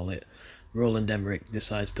I call it, Roland Emmerich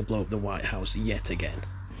decides to blow up the White House yet again.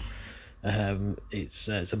 It's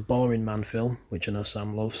a boring man film, which I know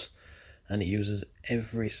Sam loves, and it uses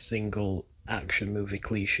every single action movie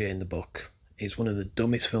cliche in the book. It's one of the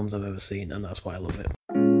dumbest films I've ever seen, and that's why I love it.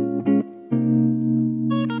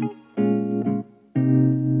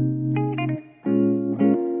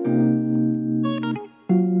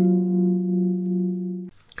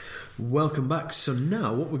 Welcome back. So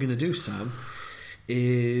now what we're going to do, Sam,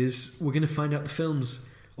 is we're going to find out the films,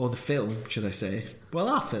 or the film, should I say? Well,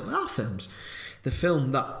 our films. The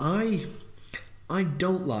film that I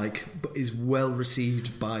don't like, but is well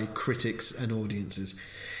received by critics and audiences.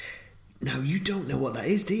 Now, you don't know what that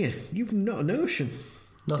is, do you? You've not a notion.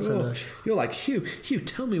 Not a notion. You're like, Hugh,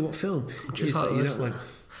 tell me what film is that you don't like.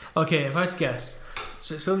 Okay, if I had to guess,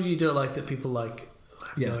 so it's films you don't like that people like. I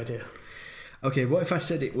have no idea. Okay, what if I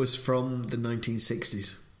said it was from the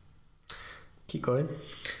 1960s? Keep going.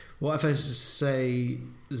 What if I say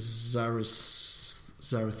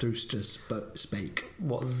Zarathustra spake?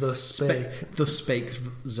 What, Thus Spake? Thus Spake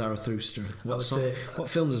Zarathustra. What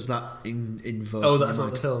film does that invoke? Oh, that's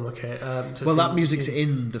not the film, okay. Well, that music's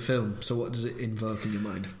in the film, so what does it invoke in your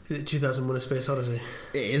mind? Is it 2001: A Space Odyssey?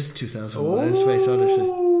 It is 2001: A Space Odyssey.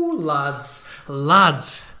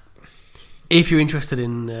 Lads! If you're interested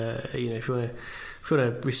in, if you want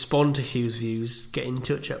to respond to Hugh's views, get in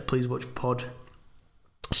touch at Please Watch Pod.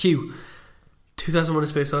 Hugh, 2001: A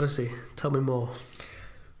Space Odyssey. Tell me more.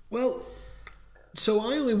 Well, so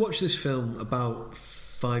I only watched this film about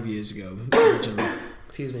 5 years ago originally.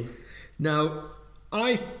 Excuse me. Now,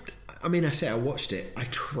 I say I watched it. I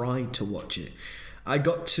tried to watch it. I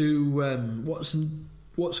got to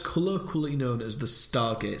what's colloquially known as the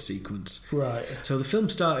Stargate sequence. Right. So the film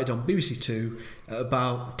started on BBC Two at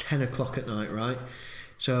about 10 o'clock at night, right?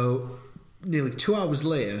 So nearly 2 hours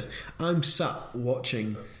later, I'm sat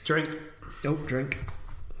watching... Drink. Oh, drink.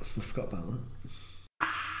 I forgot about that.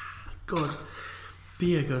 God.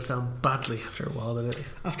 Beer goes down badly after a while, doesn't it?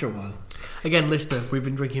 After a while. Again, listener, we've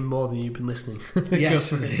been drinking more than you've been listening.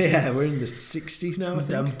 Yes, yeah, we're in the 60s now, I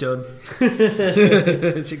think. I'm done.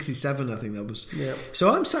 67, I think that was. Yeah.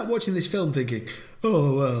 So I'm sat watching this film thinking,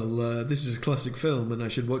 oh, well, this is a classic film and I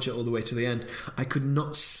should watch it all the way to the end. I could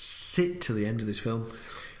not sit to the end of this film.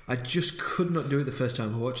 I just could not do it the first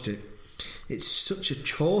time I watched it. It's such a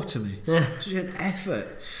chore to me. Such an effort.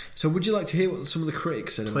 So would you like to hear what some of the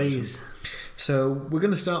critics said about it? Please. So we're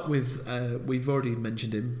going to start with, we've already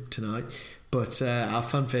mentioned him tonight, but our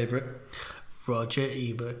fan favourite, Roger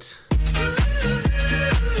Ebert.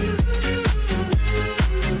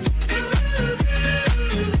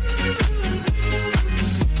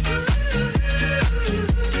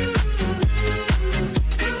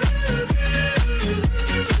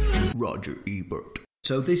 Roger Ebert.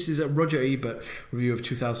 So this is a Roger Ebert review of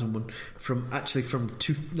 2001 from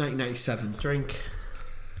 1997. Drink.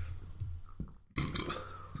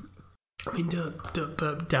 I mean, don't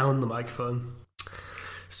burp down the microphone.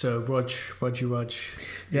 So, Rog.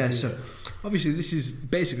 Yeah, so obviously this is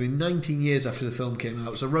basically 19 years after the film came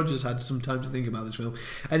out, so Roger's had some time to think about this film.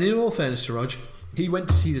 And in all fairness to Rog, he went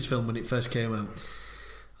to see this film when it first came out.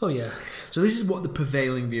 Oh, yeah. So this is what the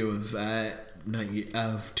prevailing view of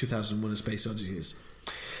 2001: A Space Odyssey is.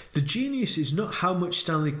 The genius is not how much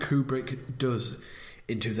Stanley Kubrick does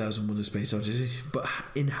in 2001: A Space Odyssey, but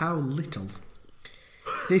in how little.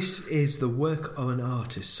 This is the work of an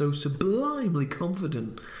artist so sublimely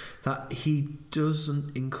confident that he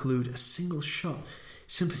doesn't include a single shot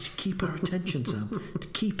simply to keep our attention, Sam, to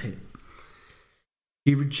keep it.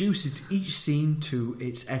 He reduces each scene to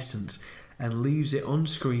its essence and leaves it on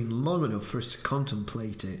screen long enough for us to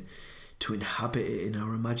contemplate it, to inhabit it in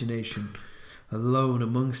our imagination. Alone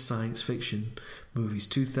amongst science fiction movies,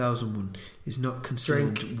 2001 is not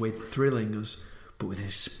concerned with thrilling us, but with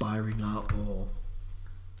inspiring our awe.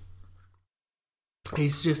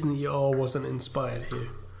 He's suggesting that your awe wasn't inspired here.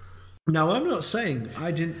 Now, I'm not saying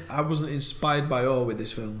I wasn't inspired by awe with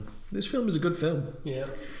this film. This film is a good film. Yeah.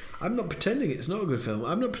 I'm not pretending it's not a good film.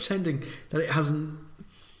 I'm not pretending that it hasn't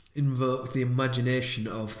invoked the imagination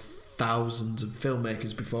of thousands of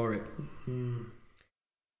filmmakers before it. Mm.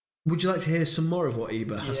 Would you like to hear some more of what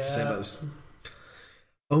Ebert has to say about this?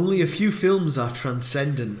 Only a few films are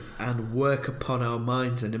transcendent and work upon our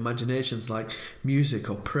minds and imaginations like music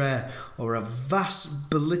or prayer or a vast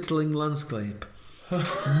belittling landscape.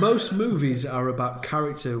 Most movies are about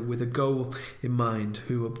character with a goal in mind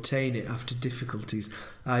who obtain it after difficulties,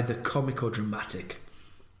 either comic or dramatic.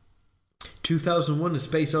 2001: A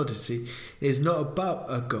Space Odyssey is not about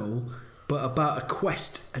a goal, but about a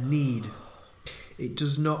quest, a need. It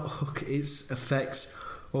does not hook its effects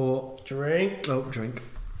or... Drink. Oh, drink.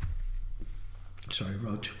 Sorry,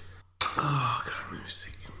 Rog. Oh, God, I'm really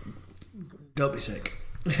sick. Don't be sick.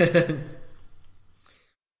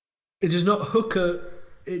 It does not hook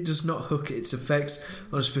its effects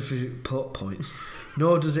on specific plot points,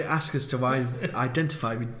 nor does it ask us to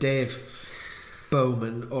identify with Dave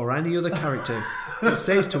Bowman or any other character. It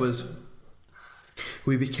says to us,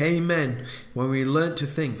 we became men when we learnt to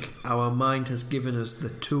think. Our mind has given us the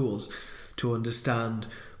tools to understand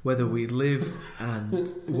where we live and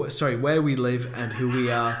who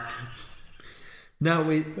we are. Now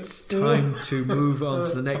it's time to move on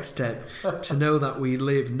to the next step, to know that we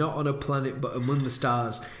live not on a planet but among the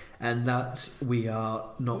stars, and that we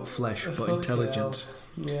are not flesh but intelligence.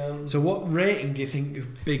 Yeah. So what rating do you think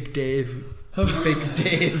of Big Dave? Big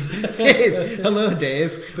Dave. Dave. Hello,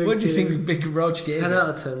 Dave. What do you think Big Rog gave 10 it? out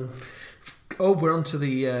of 10. Oh, we're on to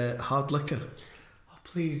the hard liquor. Oh,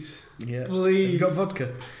 please. Yeah. Please. Have you got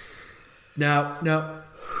vodka? No.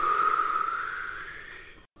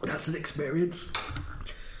 That's an experience.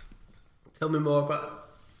 Tell me more about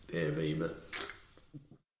Dave Ebert.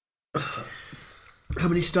 How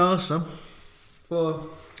many stars, Sam? 4.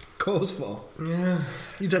 Of course 4. Yeah.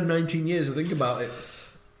 You've had 19 years to think about it.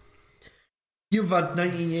 You've had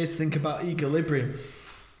 19 years to think about Equilibrium.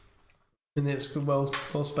 And it's well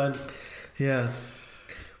spent. Yeah.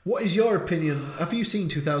 What is your opinion? Have you seen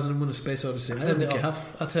 2001: A Space Odyssey? I turned it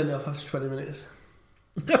off after 20 minutes.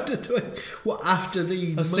 After 20? What, after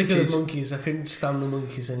the I was monkeys? sick of the monkeys. I couldn't stand the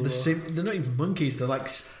monkeys anymore. They're not even monkeys. They're like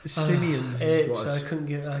simians. Apes.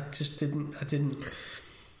 I didn't.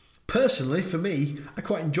 Personally, for me, I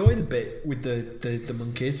quite enjoy the bit with the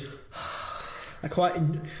monkeys.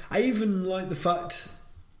 I even like the fact.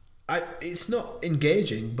 It's not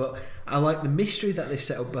engaging, but I like the mystery that they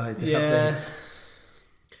set up by. They have the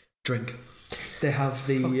drink. They have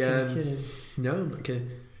the. Kidding. No, I'm not kidding.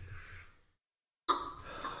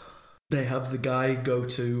 They have the guy go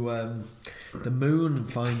to the moon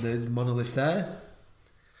and find the monolith there.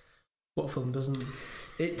 What film doesn't?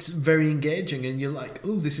 It's very engaging, and you're like,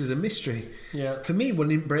 "Oh, this is a mystery." Yeah. For me,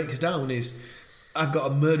 when it breaks down, is I've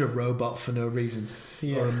got a murder robot for no reason,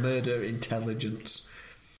 or a murder intelligence.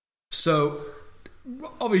 So,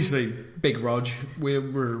 obviously, Big Rog, we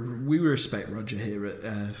respect Roger here at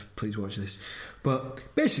Please Watch This. But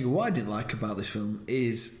basically, what I didn't like about this film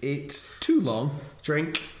is it's too long.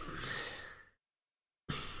 Drink.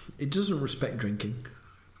 It doesn't respect drinking.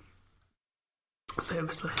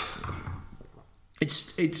 Famously.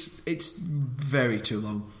 It's very too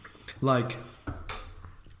long. Like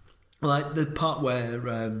the part where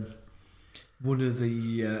one of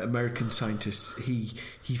the American scientists he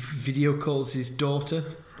video calls his daughter,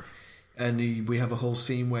 and we have a whole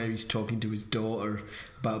scene where he's talking to his daughter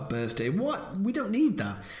about birthday. What? We don't need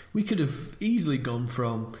that. We could have easily gone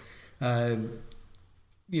from,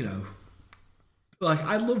 like,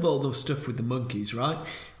 I love all those stuff with the monkeys, right?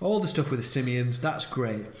 All the stuff with the simians, that's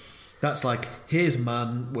great. That's like, here's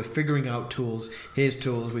man, we're figuring out tools. Here's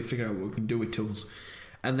tools, we figure out what we can do with tools.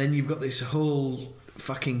 And then you've got this whole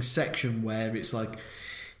fucking section where it's like,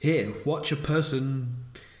 here, watch a person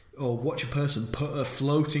put a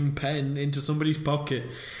floating pen into somebody's pocket.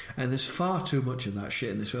 And there's far too much of that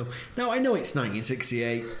shit in this film. Now, I know it's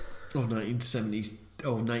 1968 or 1970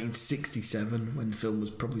 or 1967 when the film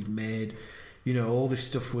was probably made. You know, all this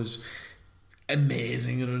stuff was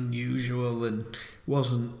amazing and unusual and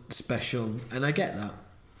wasn't special, and I get that.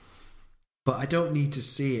 But I don't need to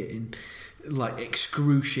see it in, like,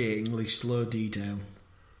 excruciatingly slow detail.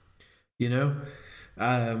 You know?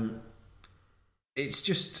 It's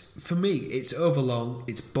just, for me, it's overlong,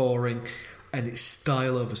 it's boring, and it's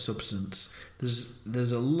style over substance.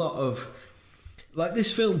 There's a lot of... Like,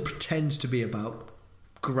 this film pretends to be about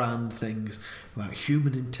grand things, about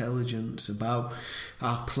human intelligence, about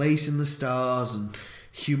our place in the stars and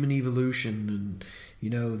human evolution, and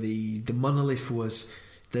the monolith was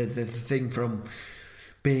the thing from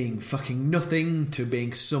being fucking nothing to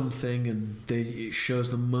being something, and it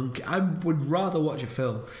shows the monkey. I would rather watch a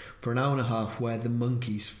film for an hour and a half where the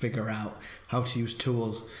monkeys figure out how to use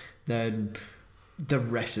tools than the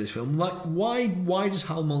rest of this film. Like, why does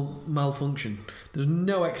Hal malfunction? There's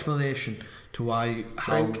no explanation to why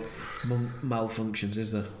Hal malfunctions,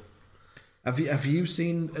 is there? Have you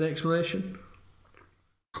seen an explanation?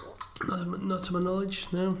 Not to my knowledge,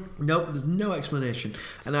 no. Nope, there's no explanation.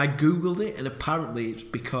 And I googled it, and apparently it's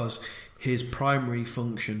because his primary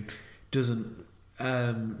function doesn't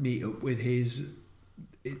meet up with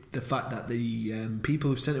the fact that the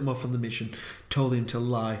people who sent him off on the mission told him to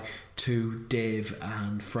lie to Dave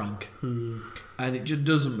and Frank. And it just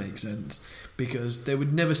doesn't make sense, because they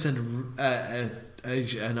would never send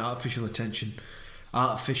an artificial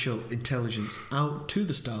intelligence out to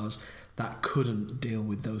the stars that couldn't deal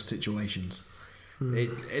with those situations.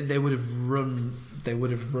 They would have run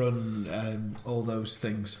all those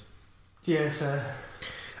things. Yeah, fair.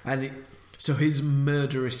 And so his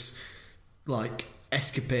murderous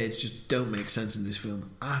escapades just don't make sense in this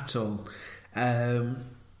film at all.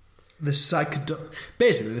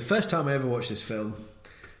 Basically, the first time I ever watched this film,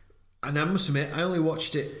 and I must admit, I only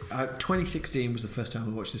watched it. 2016 was the first time I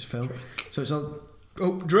watched this film. Drink. So it's all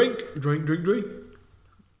drink.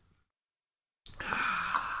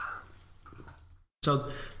 So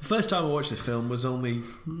the first time I watched this film was only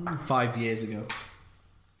 5 years ago.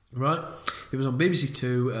 Right? It was on BBC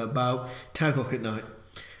Two at about 10 o'clock at night.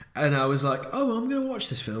 And I was like, oh, I'm going to watch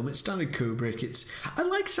this film. It's Stanley Kubrick. I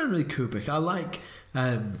like Stanley Kubrick. I like...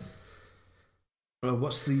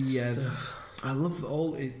 what's the... Stuff. I love a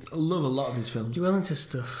lot of his films. You're well into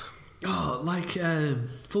stuff. Oh, like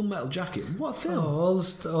Full Metal Jacket. What film? Oh,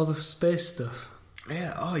 all the space stuff.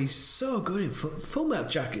 Yeah, he's so good in Full Metal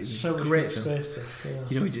Jacket. Is So a much great good film. space stuff, yeah.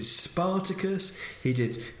 You know, he did Spartacus. He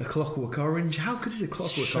did A Clockwork Orange. How good is A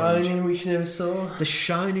Clockwork Orange? Shining, which you never saw. The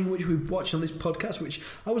Shining, which we watched on this podcast, which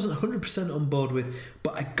I wasn't 100% on board with,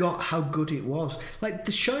 but I got how good it was. Like,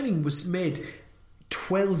 The Shining was made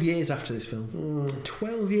 12 years after this film.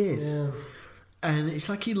 12 years. Yeah. And it's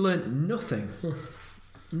like he learnt nothing.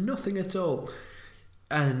 Nothing at all.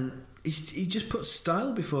 And he just put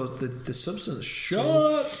style before the substance.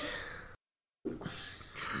 Shut!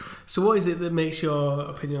 So what is it that makes your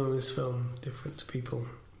opinion on this film different to people?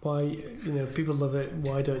 Why, people love it,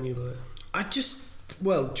 why don't you love it? Do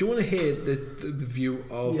you want to hear the view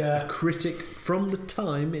of a critic from the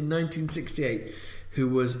time in 1968 who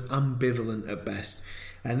was ambivalent at best?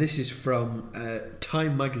 And this is from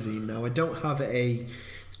Time magazine. Now, I don't have a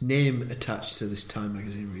name attached to this Time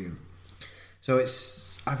magazine review, so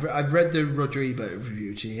I've read the Roger Ebert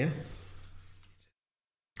review to you.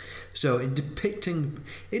 So, in depicting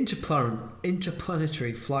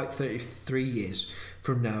interplanetary flight 33 years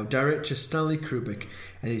from now, director Stanley Kubrick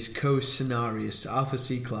and his co-scenarist Arthur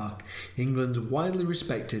C. Clarke, England's widely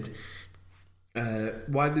respected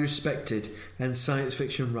and science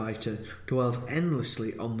fiction writer, dwells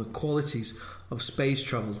endlessly on the qualities of space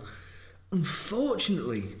travel.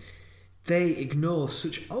 Unfortunately, they ignore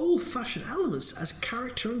such old-fashioned elements as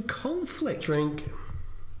character and conflict. Drink.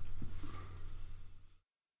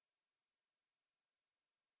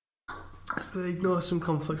 So they ignore some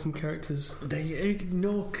conflicts and characters. They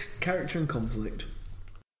ignore character and conflict.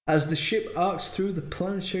 As the ship arcs through the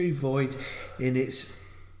planetary void it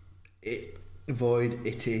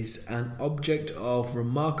is an object of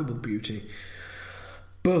remarkable beauty,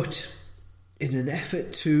 but in an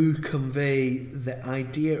effort to convey the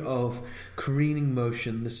idea of careening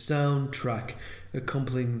motion, the soundtrack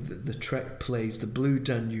accompanying the trek plays the Blue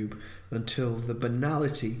Danube until the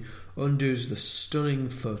banality undoes the stunning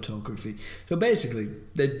photography. So basically,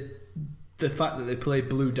 the fact that they play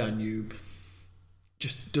Blue Danube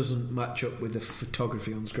just doesn't match up with the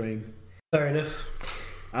photography on screen. Fair enough.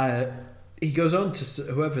 He goes on to,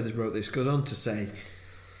 whoever wrote this goes on to say,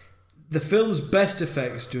 the film's best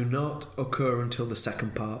effects do not occur until the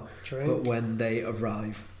second part, but when they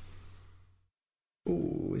arrive.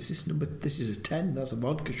 Oh, this is a 10, that's a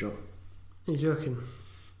vodka shot. Are you joking?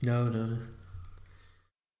 No.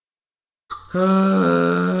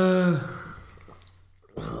 Uh,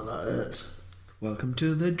 Oh, that hurts. Welcome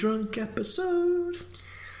to the drunk episode.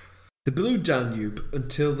 The Blue Danube,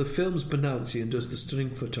 until the film's banality undoes the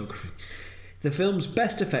stunning photography. The film's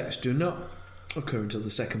best effects do not occur until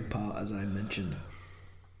the second part, as I mentioned.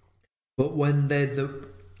 But when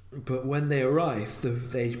they arrive,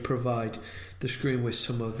 they provide the screen with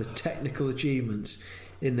some of the technical achievements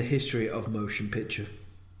in the history of motion picture.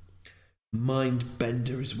 Mind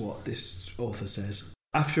bender is what this author says.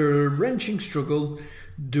 After a wrenching struggle,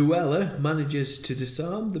 Duella manages to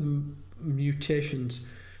disarm the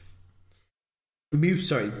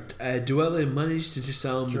Duella managed to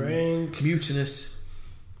disarm the mutinous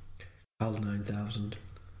HAL 9000.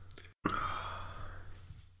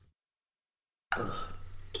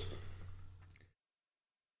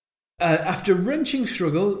 After wrenching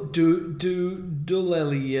struggle,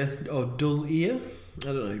 Dull-Ear, I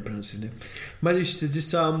don't know how you pronounce his name, managed to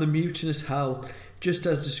disarm the mutinous HAL just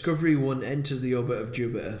as Discovery 1 enters the orbit of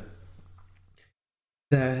Jupiter.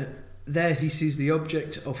 There he sees the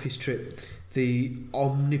object of his trip, the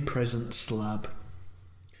omnipresent slab.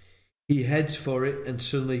 He heads for it, and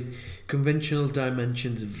suddenly conventional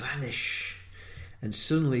dimensions vanish. And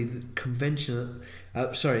suddenly conventional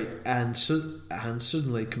dimensions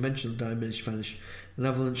vanish. An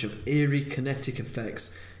avalanche of eerie kinetic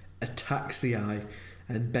effects attacks the eye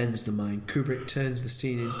and bends the mind. Kubrick turns the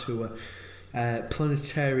scene into a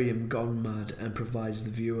planetarium gone mad and provides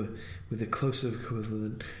the viewer with a closer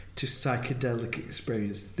equivalent to psychedelic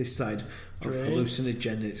experience this side of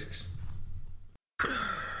hallucinogenics.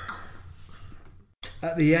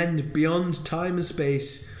 At the end, beyond time and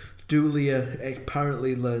space, Dulia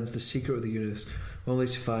apparently learns the secret of the universe, only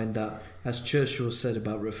to find that, as Churchill said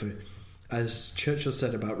about Russia,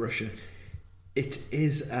 it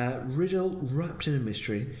is a riddle wrapped in a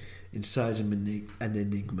mystery inside an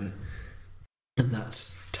enigma. And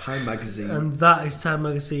that's Time Magazine. And that is Time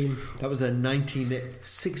Magazine. That was a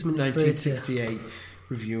 6 minutes 1968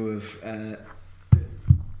 review of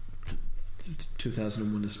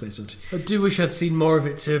 2001: A Space Odyssey. I do wish I'd seen more of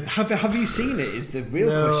it too. Have you seen it? Is the real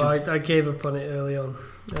question. I gave up on it early on.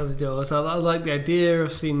 Early doors. I like the idea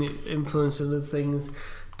of seeing the influence of the things.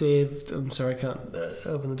 Dave, I'm sorry, I can't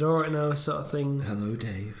open the door right now, sort of thing. Hello,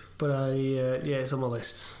 Dave. But it's on my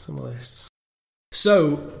list.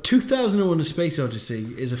 So, 2001: A Space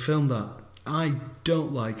Odyssey is a film that I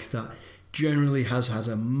don't like, that generally has had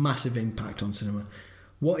a massive impact on cinema.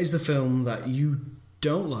 What is the film that you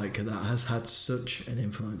don't like that has had such an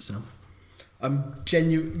influence, Sam? I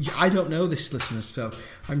don't know this, listeners, so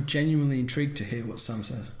I'm genuinely intrigued to hear what Sam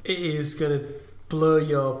says. It is going to blow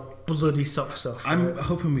your bloody socks off. I'm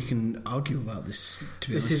hoping we can argue about this, to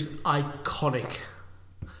be honest. This is iconic.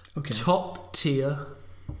 Okay. Top tier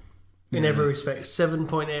in every respect.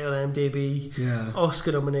 7.8 on IMDb. Yeah.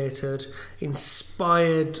 Oscar nominated.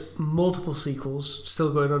 Inspired multiple sequels.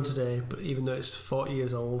 Still going on today, but even though it's 40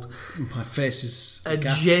 years old. My face is a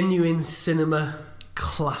gassed. Genuine cinema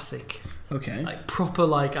classic. Okay. Like proper,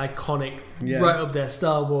 like iconic. Yeah. Right up there.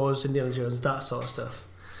 Star Wars, Indiana Jones, that sort of stuff.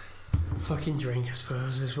 Fucking drink, I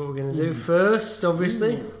suppose, is what we're going to do first,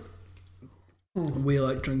 obviously. We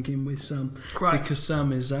like drinking with Sam. Right. Because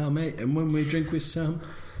Sam is our mate, and when we drink with Sam,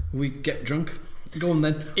 we get drunk. Go on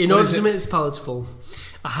then. In order to make this palatable,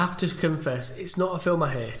 I have to confess, it's not a film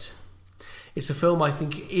I hate. It's a film I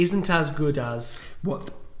think isn't as good as what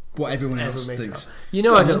everyone else thinks. You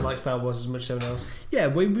know, I don't like Star Wars as much as everyone else. Yeah,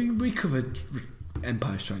 we covered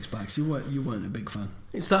Empire Strikes Back. You weren't a big fan.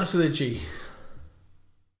 It starts with a G.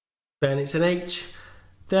 Then it's an H.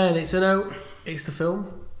 Then it's an O. It's the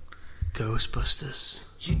film Ghostbusters.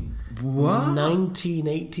 What?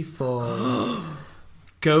 1984.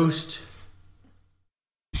 Ghost.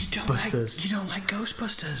 You don't like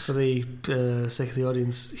Ghostbusters? For the sake of the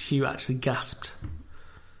audience, Hugh actually gasped.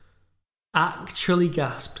 Actually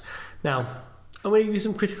gasped. Now, I'm going to give you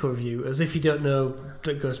some critical review, as if you don't know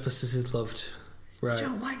that Ghostbusters is loved. Right. You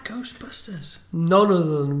don't like Ghostbusters? None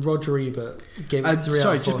other than Roger Ebert gave it 3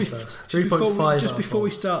 out of 4 stars. 3.5. Just before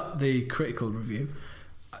we start the critical review,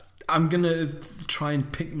 I'm going to try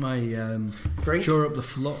and pick my drink. Jaw up the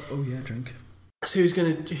floor. Oh yeah, drink. So Hugh's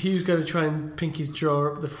going to try and pink his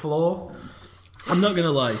jaw up the floor. I'm not going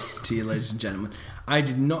to lie to you, ladies and gentlemen. I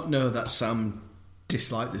did not know that Sam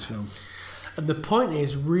disliked this film. And the point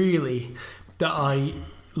is really that I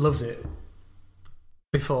loved it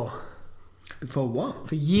before. For what?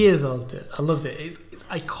 For years I loved it. It's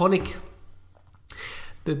iconic.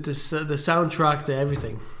 The soundtrack, the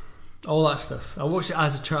everything. All that stuff. I watched it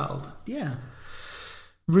as a child. Yeah.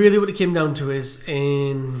 Really what it came down to is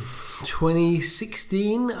in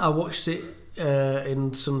 2016 I watched it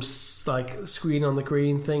in some like screen on the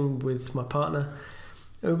green thing with my partner.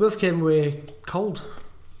 And we both came away cold.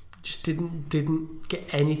 Just didn't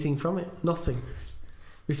get anything from it. Nothing.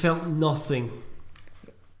 We felt nothing.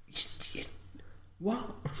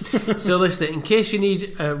 What? So listen, in case you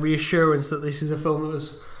need reassurance that this is a film that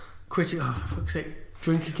was critical... Oh, for fuck's sake.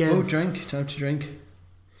 Drink again. Oh, drink. Time to drink.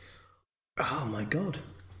 Oh, my God.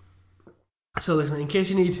 So listen, in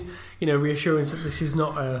case you need reassurance that this is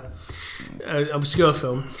not an obscure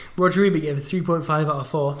film, Roger Ebert gave it 3.5 out of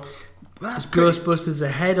 4. That's Ghostbusters, a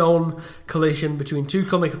head-on collision between two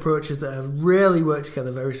comic approaches that have rarely worked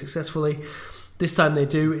together very successfully. This time they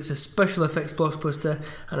do. It's a special effects blockbuster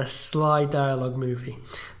and a sly dialogue movie.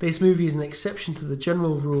 This movie is an exception to the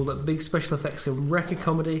general rule that big special effects can wreck a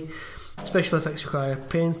comedy. Special effects require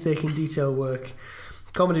painstaking detail work.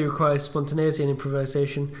 Comedy requires spontaneity and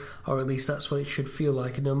improvisation, or at least that's what it should feel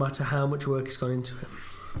like, no matter how much work has gone into it.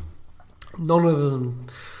 None other than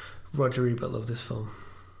Roger Ebert loved this film.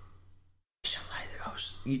 You don't like the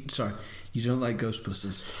ghosts? Sorry, you don't like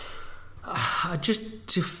Ghostbusters? I just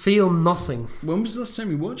to feel nothing. When was the last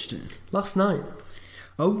time you watched it? Last night.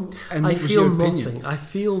 Oh, and I what was feel your opinion? nothing. I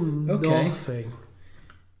feel nothing.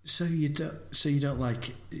 So you don't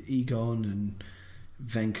like Egon and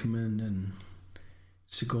Venkman and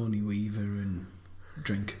Sigourney Weaver and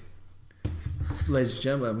drink. Ladies and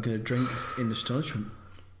gentlemen, I'm going to drink in astonishment.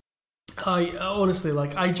 I honestly,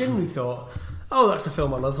 I genuinely thought, oh, that's a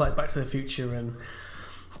film I love, like Back to the Future and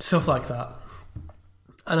stuff like that.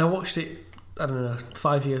 And I watched it, I don't know,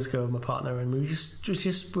 5 years ago with my partner, and we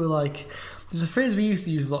just were like, there's a phrase we used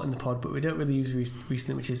to use a lot in the pod, but we don't really use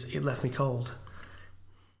recently, which is, it left me cold.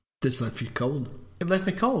 This left you cold? It left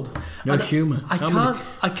me cold. No humour. I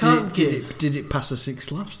can't give... Did it pass a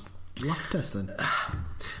 6 laugh test then?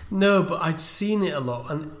 No, but I'd seen it a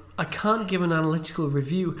lot, and I can't give an analytical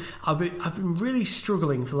review. I've been really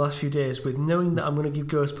struggling for the last few days with knowing that I'm going to give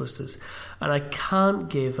Ghostbusters, and I can't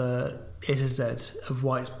give a to Z of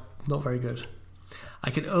why it's not very good.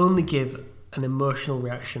 I can only give an emotional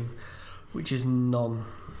reaction, which is none.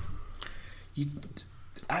 Ladies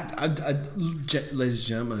and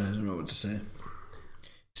gentlemen, I don't know what to say.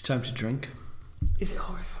 It's time to drink. Is it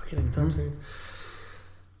already fucking time to?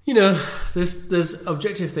 You know, there's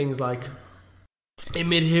objective things like it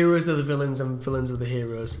made heroes are the villains and villains are the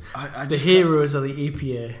heroes. The heroes are the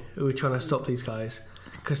EPA who are trying to stop these guys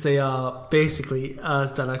because they are basically,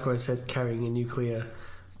 as Dan Aykroyd said, carrying a nuclear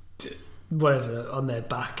whatever on their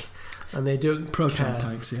back, and they don't proton care.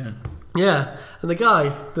 packs, yeah. Yeah, and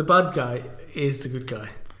the bad guy, is the good guy.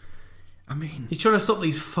 I mean, he's trying to stop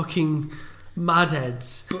these fucking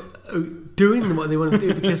madheads doing what they want to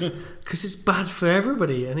do because it's bad for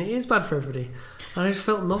everybody, and it is bad for everybody. And I just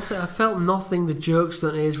felt nothing. I felt nothing. The jokes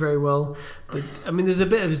don't age very well. I mean, there's a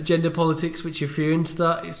bit of gender politics, which if you're into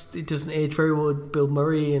that, it doesn't age very well with Bill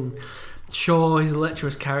Murray. And sure, he's a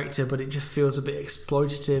lecherous character, but it just feels a bit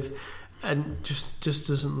exploitative and just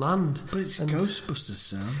doesn't land. But it's Ghostbusters,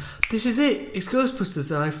 Sam. This is it. It's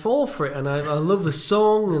Ghostbusters, and I fall for it. And I love the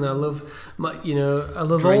song, and I love I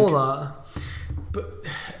love Drink. all that. But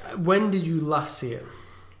when did you last see it?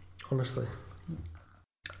 Honestly.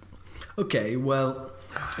 Okay, well,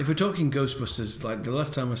 if we're talking Ghostbusters, like the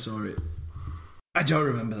last time I saw it, I don't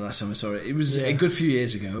remember the last time I saw it. It was a good few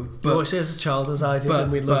years ago. But you watched it as a child, as I did,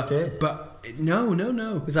 and we loved it. But no.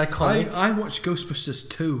 It was iconic. I watched Ghostbusters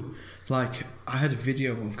 2. Like, I had a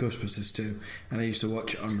video of Ghostbusters 2, and I used to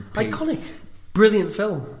watch it on repeat. Iconic. Brilliant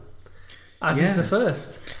film. As is the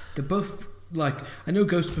first. They're both, like, I know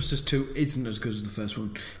Ghostbusters 2 isn't as good as the first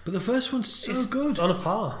one, but the first one's so good. On a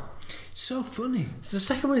par. So funny. The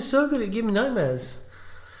second one is so good, it gave me nightmares.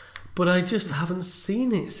 But I just haven't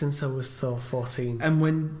seen it since I was 14. And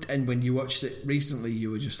when you watched it recently,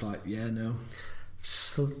 you were just like, yeah, no.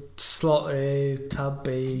 Slot A, tab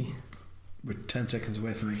B. We're 10 seconds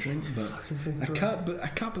away from a drink, but I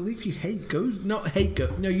can't believe you hate Ghost. Not hate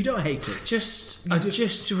Ghost. No, you don't hate it. I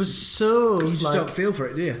just was so. You just don't feel for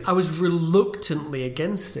it, do you? I was reluctantly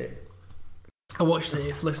against it. I watched it,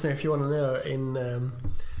 if you want to know,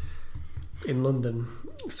 in London,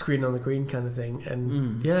 Screen on the Green kind of thing,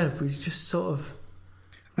 and we just sort of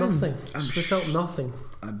nothing. We felt nothing.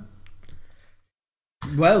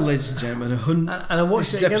 Well, ladies and gentlemen, and I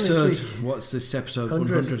watched it again this week. What's this episode?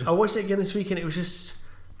 100. I watched it again this week, and it was just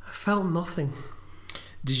I felt nothing.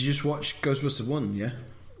 Did you just watch Ghostbusters 1? Yeah.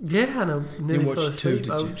 Yeah, and I nearly fell asleep.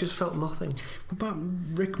 2, I just felt nothing. What about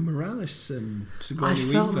Rick Moranis and Sigourney Weaver?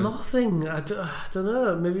 I felt nothing. I don't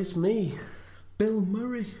know. Maybe it's me. Bill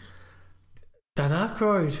Murray. Dan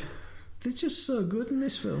Aykroyd. They're just so good in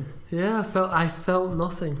this film. Yeah, I felt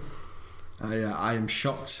nothing. I am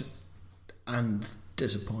shocked and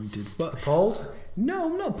disappointed, but appalled. No,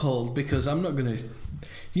 I'm not appalled because I'm not going to.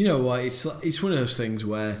 You know why? It's one of those things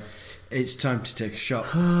where it's time to take a shot.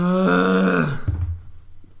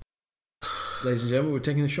 Ladies and gentlemen, we're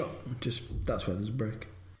taking a shot. Just that's why there's a break.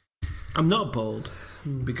 I'm not appalled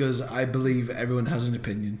because I believe everyone has an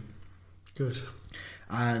opinion. Good.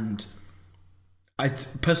 And I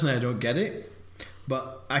personally don't get it,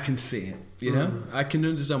 but I can see it. You know, I can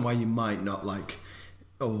understand why you might not love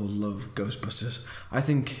Ghostbusters. I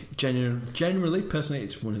think generally, personally,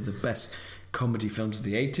 it's one of the best comedy films of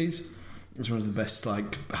the 80s. It's one of the best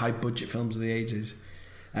high budget films of the 80s.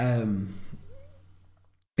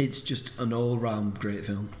 It's just an all round great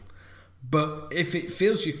film. But if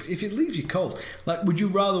it leaves you cold, would you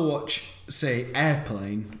rather watch, say,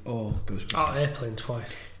 Airplane or Ghostbusters? Oh, Airplane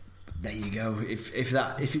twice. There you go. If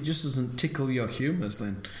it just doesn't tickle your humours,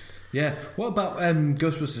 then yeah. What about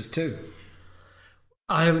Ghostbusters 2?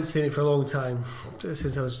 I haven't seen it for a long time,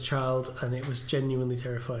 since I was a child, and it was genuinely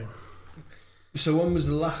terrifying. So when was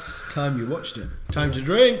the last time you watched it? Time to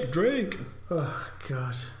drink. Oh,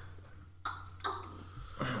 God.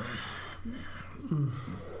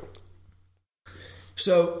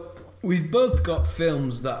 So we've both got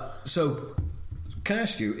films that... So can I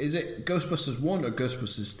ask you, is it Ghostbusters 1 or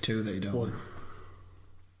Ghostbusters 2 that you don't like?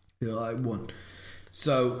 You like 1.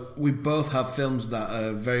 So we both have films that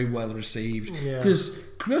are very well received. Because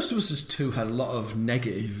Ghostbusters 2 had a lot of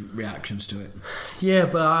negative reactions to it. Yeah,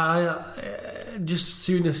 but I just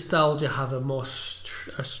through nostalgia have a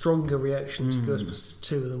stronger reaction to Ghostbusters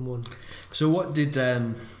 2 than 1. So what did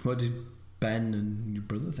Ben and your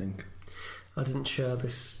brother think? I didn't share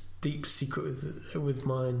this deep secret with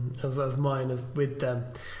mine with them,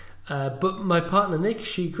 but my partner Nick,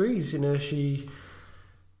 she agrees. You know, she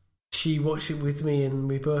watched it with me, and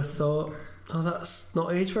we both thought, "Oh, that's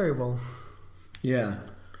not aged very well." Yeah.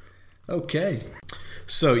 Okay.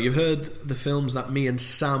 So you've heard the films that me and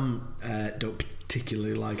Sam don't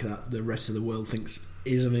particularly like, that the rest of the world thinks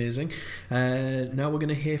is amazing. Now we're going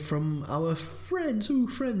to hear from our friends.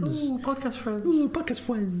 Podcast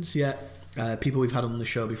friends. Yeah. People we've had on the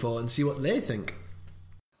show before, and see what they think.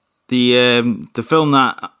 The film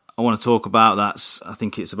that I want to talk about, I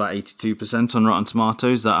think it's about 82% on Rotten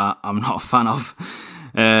Tomatoes, that I'm not a fan of.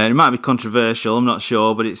 It might be controversial, I'm not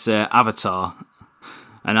sure, but it's Avatar,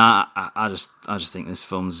 and I just think this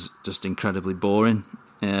film's just incredibly boring.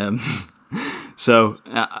 So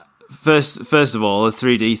first of all, the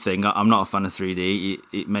 3D thing, I'm not a fan of 3D.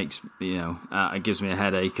 It makes, it gives me a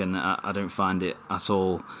headache, and I don't find it at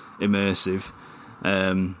all immersive.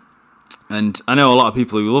 And I know a lot of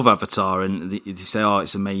people who love Avatar, and they say, "Oh,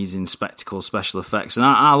 it's amazing spectacle, special effects," and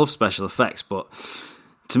I love special effects, but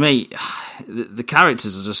to me, the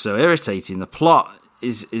characters are just so irritating. The plot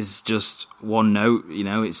is just one note.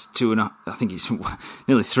 It's 2.5. I think it's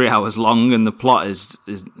nearly 3 hours long, and the plot is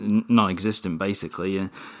non-existent basically. And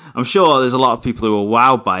I'm sure there's a lot of people who are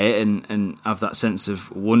wowed by it and have that sense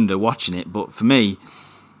of wonder watching it, but for me,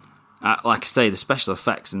 like I say, the special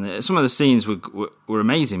effects and some of the scenes were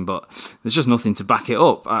amazing, but there's just nothing to back it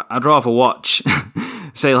up. I'd rather watch,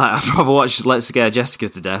 Let's Scare Jessica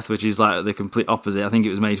to Death, which is like the complete opposite. I think it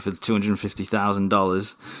was made for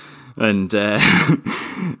 $250,000,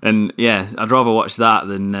 and yeah, I'd rather watch that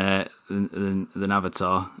than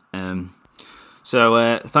Avatar.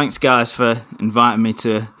 So thanks guys for inviting me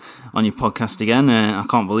on your podcast again. I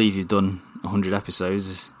can't believe you've done 100 episodes.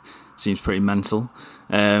 It seems pretty mental.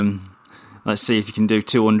 Let's see if you can do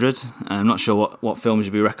 200. I'm not sure what films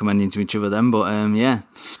you'll be recommending to each other then, but yeah.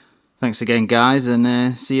 Thanks again, guys,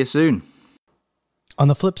 and see you soon. On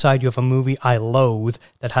the flip side, you have a movie I loathe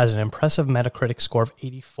that has an impressive Metacritic score of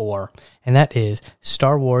 84, and that is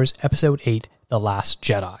Star Wars Episode 8, The Last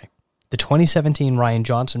Jedi. The 2017 Rian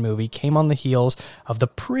Johnson movie came on the heels of the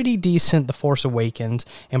pretty decent The Force Awakens,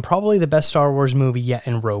 and probably the best Star Wars movie yet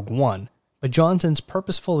in Rogue One. But Johnson's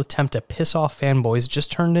purposeful attempt to piss off fanboys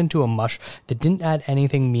just turned into a mush that didn't add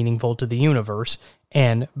anything meaningful to the universe,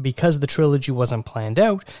 and, because the trilogy wasn't planned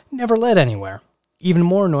out, never led anywhere. Even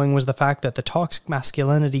more annoying was the fact that the toxic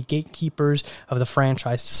masculinity gatekeepers of the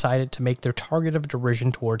franchise decided to make their target of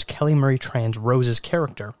derision towards Kelly Marie Tran's Rose's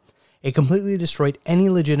character. It completely destroyed any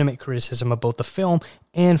legitimate criticism of both the film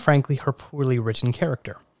and, frankly, her poorly written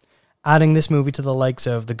character. Adding this movie to the likes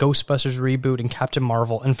of the Ghostbusters reboot and Captain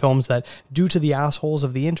Marvel, and films that, due to the assholes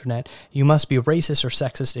of the internet, you must be racist or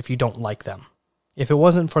sexist if you don't like them. If it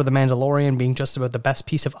wasn't for The Mandalorian being just about the best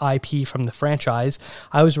piece of IP from the franchise,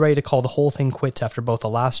 I was ready to call the whole thing quits after both The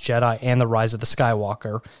Last Jedi and The Rise of the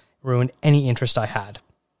Skywalker ruined any interest I had.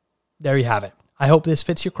 There you have it. I hope this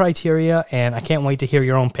fits your criteria, and I can't wait to hear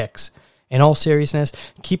your own picks. In all seriousness,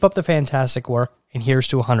 keep up the fantastic work, and here's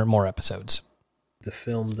to 100 more episodes. The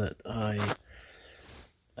film that I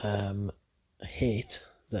hate,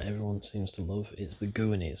 that everyone seems to love, is The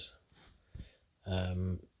Goonies.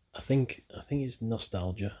 I think it's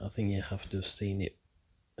nostalgia. I think you have to have seen it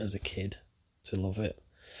as a kid to love it.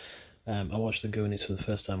 I watched The Goonies for the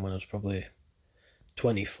first time when I was probably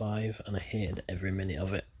 25, and I hated every minute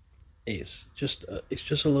of it. It's just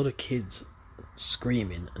a lot of kids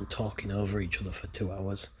screaming and talking over each other for 2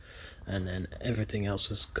 hours, and then everything else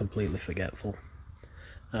was completely forgetful.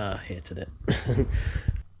 I hated it.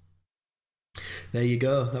 There you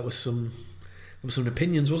go. That was some There were some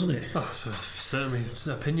opinions, wasn't it? Oh, so certainly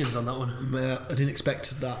opinions on that one. I didn't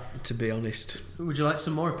expect that, to be honest. Would you like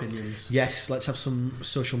some more opinions? Yes, let's have some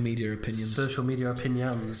social media opinions. Social media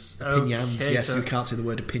opinions. Opinions, Okay, yes, so we can't say the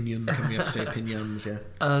word opinion, can we have to say opinions, yeah.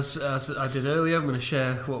 As I did earlier, I'm going to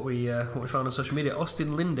share what we found on social media.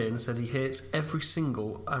 Austin Linden said he hates every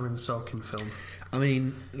single Aaron Sorkin film. I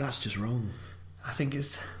mean, that's just wrong. I think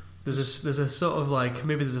there's a sort of like,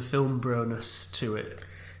 maybe there's a film bro-ness to it.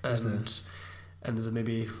 And there's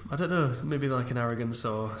maybe like an arrogance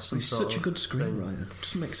or some He's sort such a of good thing. screenwriter. It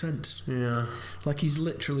doesn't make sense. Yeah. Like, he's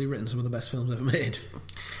literally written some of the best films ever made.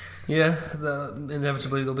 Yeah,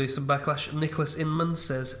 inevitably there'll be some backlash. Nicholas Inman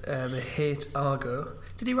says they hate Argo.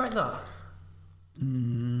 Did he write that?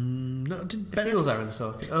 No, did Ben Aaron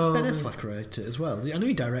Sorkin. Oh, Ben Affleck wrote it as well. I know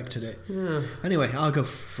he directed it. Yeah. Anyway, I'll go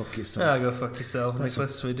fuck yourself. Argo, fuck yourself,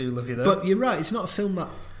 Nicholas. We do love you though. But you're right, it's not a film that...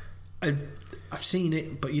 I've seen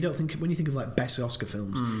it, but you don't think... When you think of like best Oscar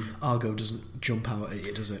films, Argo doesn't jump out at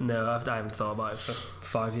you, does it? No, I haven't thought about it for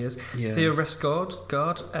 5 years. Yeah. Theo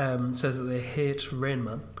Resgard says that they hate Rain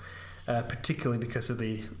Man, particularly because of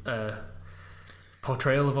the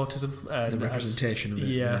portrayal of autism. The representation of it.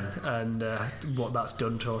 Yeah, and what that's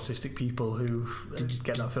done to autistic people who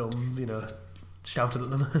get that film, shouted at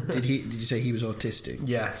them. Did you say he was autistic?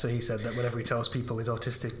 Yeah, so he said that whenever he tells people he's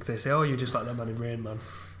autistic, they say, "Oh, you're just like that man in Rain Man."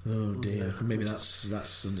 Oh dear, Yeah. maybe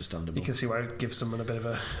that's understandable. You can see why it gives someone a bit of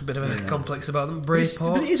a complex about them.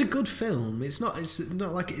 Braveheart. But it is a good film. It's not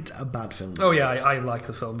like it's a bad film. Oh yeah, I like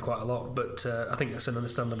the film quite a lot, but I think it's an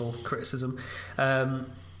understandable criticism.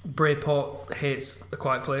 Braveheart hates A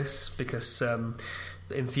Quiet Place because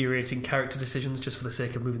infuriating character decisions just for the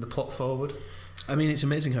sake of moving the plot forward. I mean, it's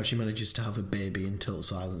amazing how she manages to have a baby in total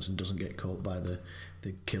silence and doesn't get caught by the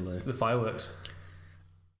killer. The fireworks.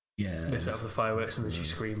 Yeah. They set off the fireworks and then she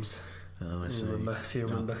screams. Oh, I see. If you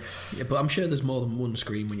remember. Yeah, but I'm sure there's more than one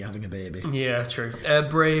scream when you're having a baby. Yeah, true.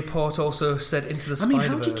 Braveheart also said Into the Spider-Verse.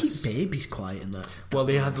 How do you keep babies quiet in that? Well,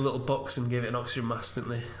 they had the little box and gave it an oxygen mask,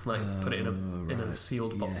 didn't they? Like, put it in a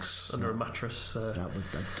sealed box under a mattress. I'd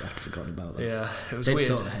forgotten about that. Yeah, it was They'd weird.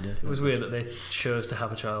 thought ahead. It was weird that they chose to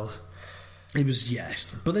have a child. It was, yeah.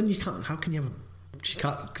 But then you can't... How can you have a... She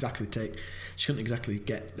couldn't exactly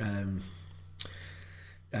get...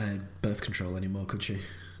 birth control anymore, could she?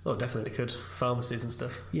 Oh, definitely they could. Pharmacies and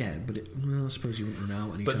stuff. Yeah, but I suppose you wouldn't run out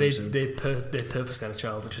anytime But they soon. purposely had a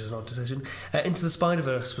child, which is an odd decision. Into the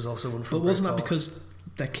Spider-Verse was also one from. But wasn't that Braveheart. because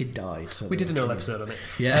their kid died? So we did an whole episode on it?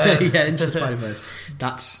 Yeah, yeah. Into the Spider-Verse.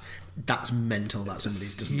 That's mental. That somebody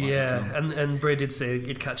doesn't like that film. and Bray did say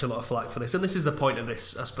he'd catch a lot of flack for this, and this is the point of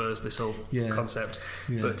this, I suppose, this whole concept.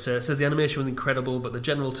 Yeah. But it says the animation was incredible, but the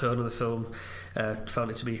general tone of the film found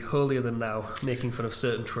it to be holier than thou, making fun of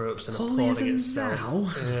certain tropes and Holier applauding than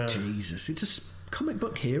itself. thou? Yeah. Jesus, it's a comic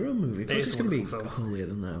book hero movie. Of course, it's going to be wonderful film. holier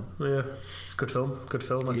than thou. Yeah, good film. I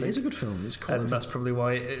think It is a good film. It's quality. and that's probably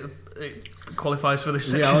why it qualifies for this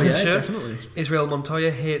section Yeah, of the show. definitely. Israel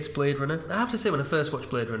Montoya hates Blade Runner. I have to say, when I first watched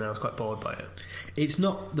Blade Runner, I was quite bored by it. It's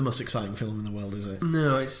not the most exciting film in the world, is it?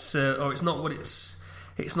 No, it's not what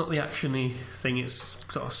it's not the actiony thing it's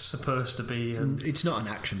sort of supposed to be. And It's not an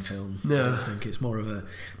action film. No. I don't think it's more of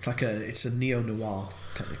it's a neo-noir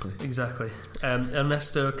technically. exactly.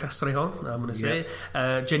 Ernesto Castrejon, I'm going to say,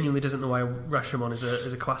 genuinely doesn't know why Rashomon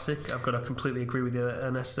is a classic. I've got to completely agree with you,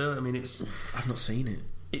 Ernesto. I mean, I've not seen it.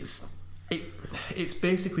 It's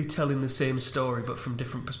basically telling the same story but from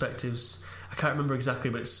different perspectives. I can't remember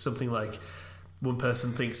exactly, but it's something like one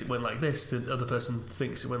person thinks it went like this, the other person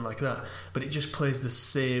thinks it went like that, but it just plays the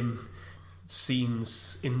same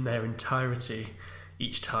scenes in their entirety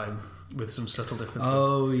each time with some subtle differences.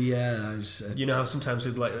 Oh yeah, You know how sometimes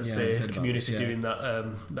with, like, let's say, I heard about Community this, yeah. doing that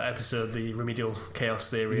episode, the remedial chaos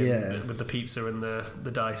theory, Yeah. and with the pizza and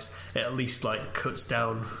the dice, it at least like cuts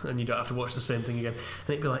down, and you don't have to watch the same thing again. And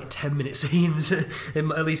it'd be like 10-minute scenes,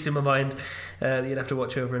 at least in my mind, that you'd have to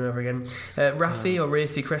watch over and over again.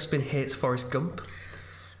 Rafi Crespin hates Forrest Gump,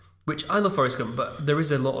 which I love Forrest Gump, but there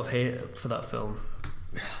is a lot of hate for that film.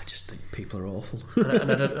 I just think people are awful.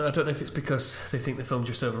 and I don't know if it's because they think the film's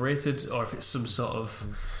just overrated, or if it's some sort of...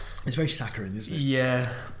 It's very saccharine, isn't it?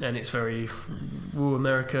 Yeah, and it's very woo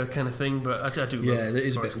America kind of thing, but I do love. Yeah, there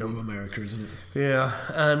is a Forrest bit Gump. woo America, isn't it? Yeah,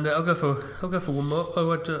 and I'll go for one more.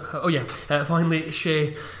 Finally,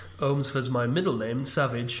 Shay Ohmsford's my middle name,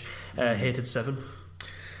 Savage, hated Seven.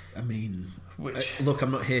 I mean, Which look,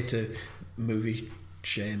 I'm not here to movie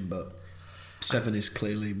shame, but 7 is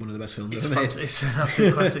clearly one of the best films It's, ever made. it's an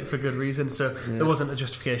absolute classic for good reason. So there wasn't a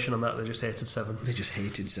justification on that. They just hated 7. They just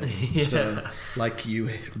hated 7. Yeah. So, like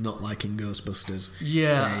you not liking Ghostbusters.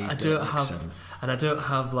 Yeah, I don't like have, 7. and I don't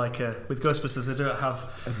have like with Ghostbusters. I don't have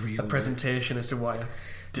real a presentation as to why I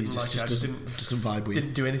didn't like it. I just doesn't vibe with you.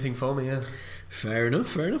 didn't do anything for me. Yeah, Fair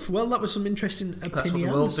enough. Well, that was some interesting opinions. that's what the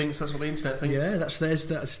world thinks. That's what the internet thinks. Yeah, that's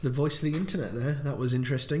the voice of the internet there. That was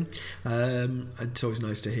interesting. It's always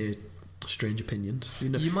nice to hear strange opinions.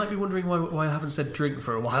 You might be wondering why I haven't said drink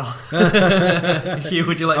for a while. Would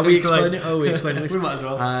you like Are to we explain? explaining? Oh, we explaining this. We might as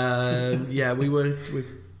well. Yeah,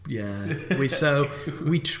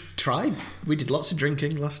 we tried. We did lots of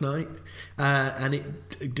drinking last night, and it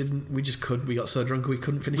didn't. We got so drunk we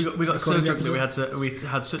couldn't finish. We got so drunk that we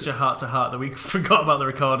had such a heart to heart that we forgot about the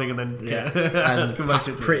recording and then and come back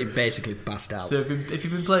to it. basically passed out. So if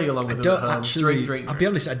you've been playing along with us at home, drink. I'll be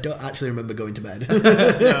honest, I don't actually remember going to bed.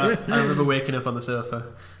 Yeah, I remember waking up on the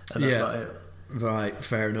sofa, and that's about it. Right,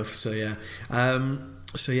 fair enough. So yeah,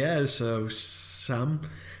 so Sam.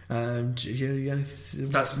 That's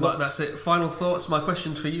it. Final thoughts. My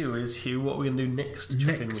question for you is, Hugh, what are we going to do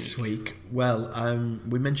next week? Well,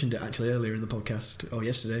 we mentioned it actually earlier in the podcast, or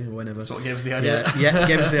yesterday, or whenever. That's what gave us the idea. Yeah,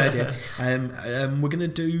 gave us the idea. We're going to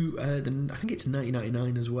do, I think it's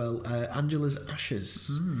 1999 as well, Angela's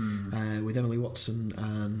Ashes, with Emily Watson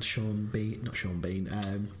and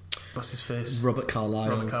What's his face? Robert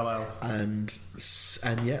Carlyle. And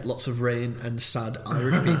yeah, lots of rain and sad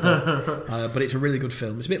Irish people. But it's a really good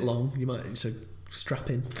film. It's a bit long. So strap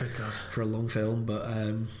in. Good God. For a long film, but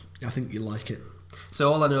I think you'll like it.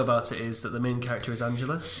 So all I know about it is that the main character is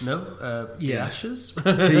Angela. No? The Ashes?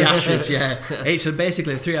 The Ashes, yeah. It's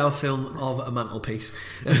basically a 3-hour film of a mantelpiece.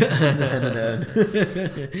 and an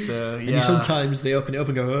urn. So, yeah. And sometimes they open it up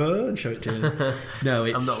and go, oh, and show it to you. No,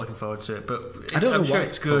 I'm not looking forward to it, but I don't know I'm why sure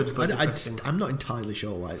it's good. called. But I'm not entirely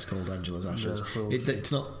sure why it's called Angela's Ashes. No,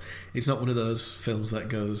 It's not one of those films that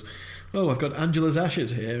goes, oh, I've got Angela's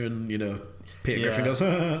Ashes here, and Peter Griffin goes,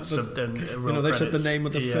 they said the name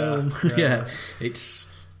of the film. Yeah.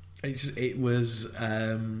 It was.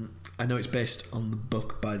 I know it's based on the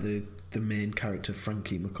book by the main character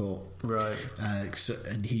Frankie McCourt, right?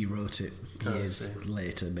 And he wrote it years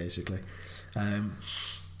later, basically. And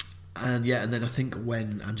then I think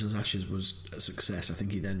when Angela's Ashes was a success, I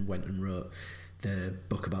think he then went and wrote the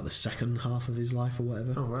book about the second half of his life or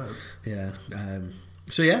whatever. Oh right. Yeah.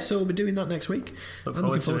 So we'll be doing that next week. I'm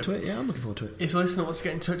looking forward to it. Yeah, I'm looking forward to it. If the listener wants to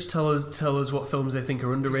get in touch, tell us what films they think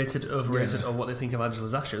are underrated, overrated, or what they think of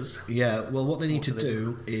Angela's Ashes. Yeah, well, what they need to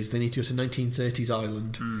do is they need to go to 1930s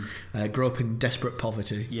Ireland, grow up in desperate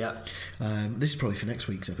poverty. Yeah. This is probably for next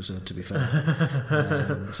week's episode, to be fair.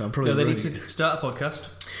 So I'm probably. No, they need to start a podcast.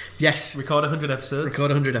 Yes. Record 100 episodes.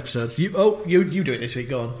 You do it this week.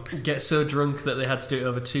 Go on. Get so drunk that they had to do it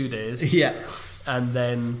over 2 days. Yeah. And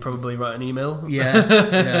then probably write an email.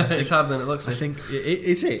 Yeah. It's harder than it looks. I think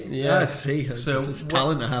is it? Yeah. I see. So it's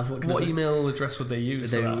talent I have. What email address would they use?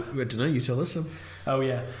 For that? I don't know. You tell us some. Oh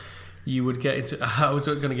yeah. You would get into. I was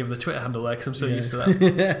going to give the Twitter handle there because I'm so used to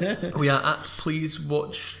that. We are at Please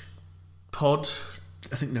Watch Pod.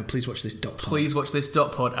 I think no. Please watch this. Please watch this.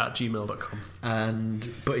 Pod at gmail.com.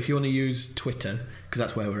 But if you want to use Twitter, because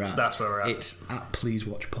that's where we're at. That's where we're at. It's at Please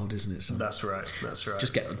Watch Pod, isn't it? So that's right.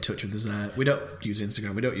 Just get in touch with us. We don't use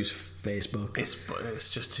Instagram. We don't use Facebook. It's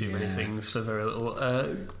just too many things for very little.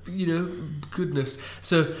 Goodness.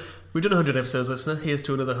 So we've done 100 episodes, listener. Here's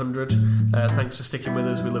to another 100. Thanks for sticking with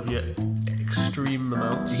us. We love you extreme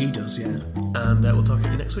amounts. He does, yeah. And we'll talk to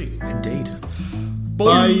you next week. Indeed.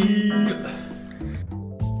 Bye.